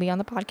 And you'll be on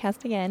the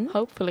podcast again.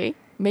 Hopefully.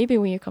 Maybe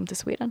when you come to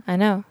Sweden. I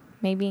know.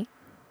 Maybe.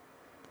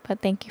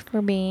 But thank you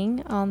for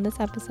being on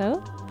this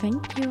episode.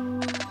 Thank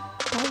you.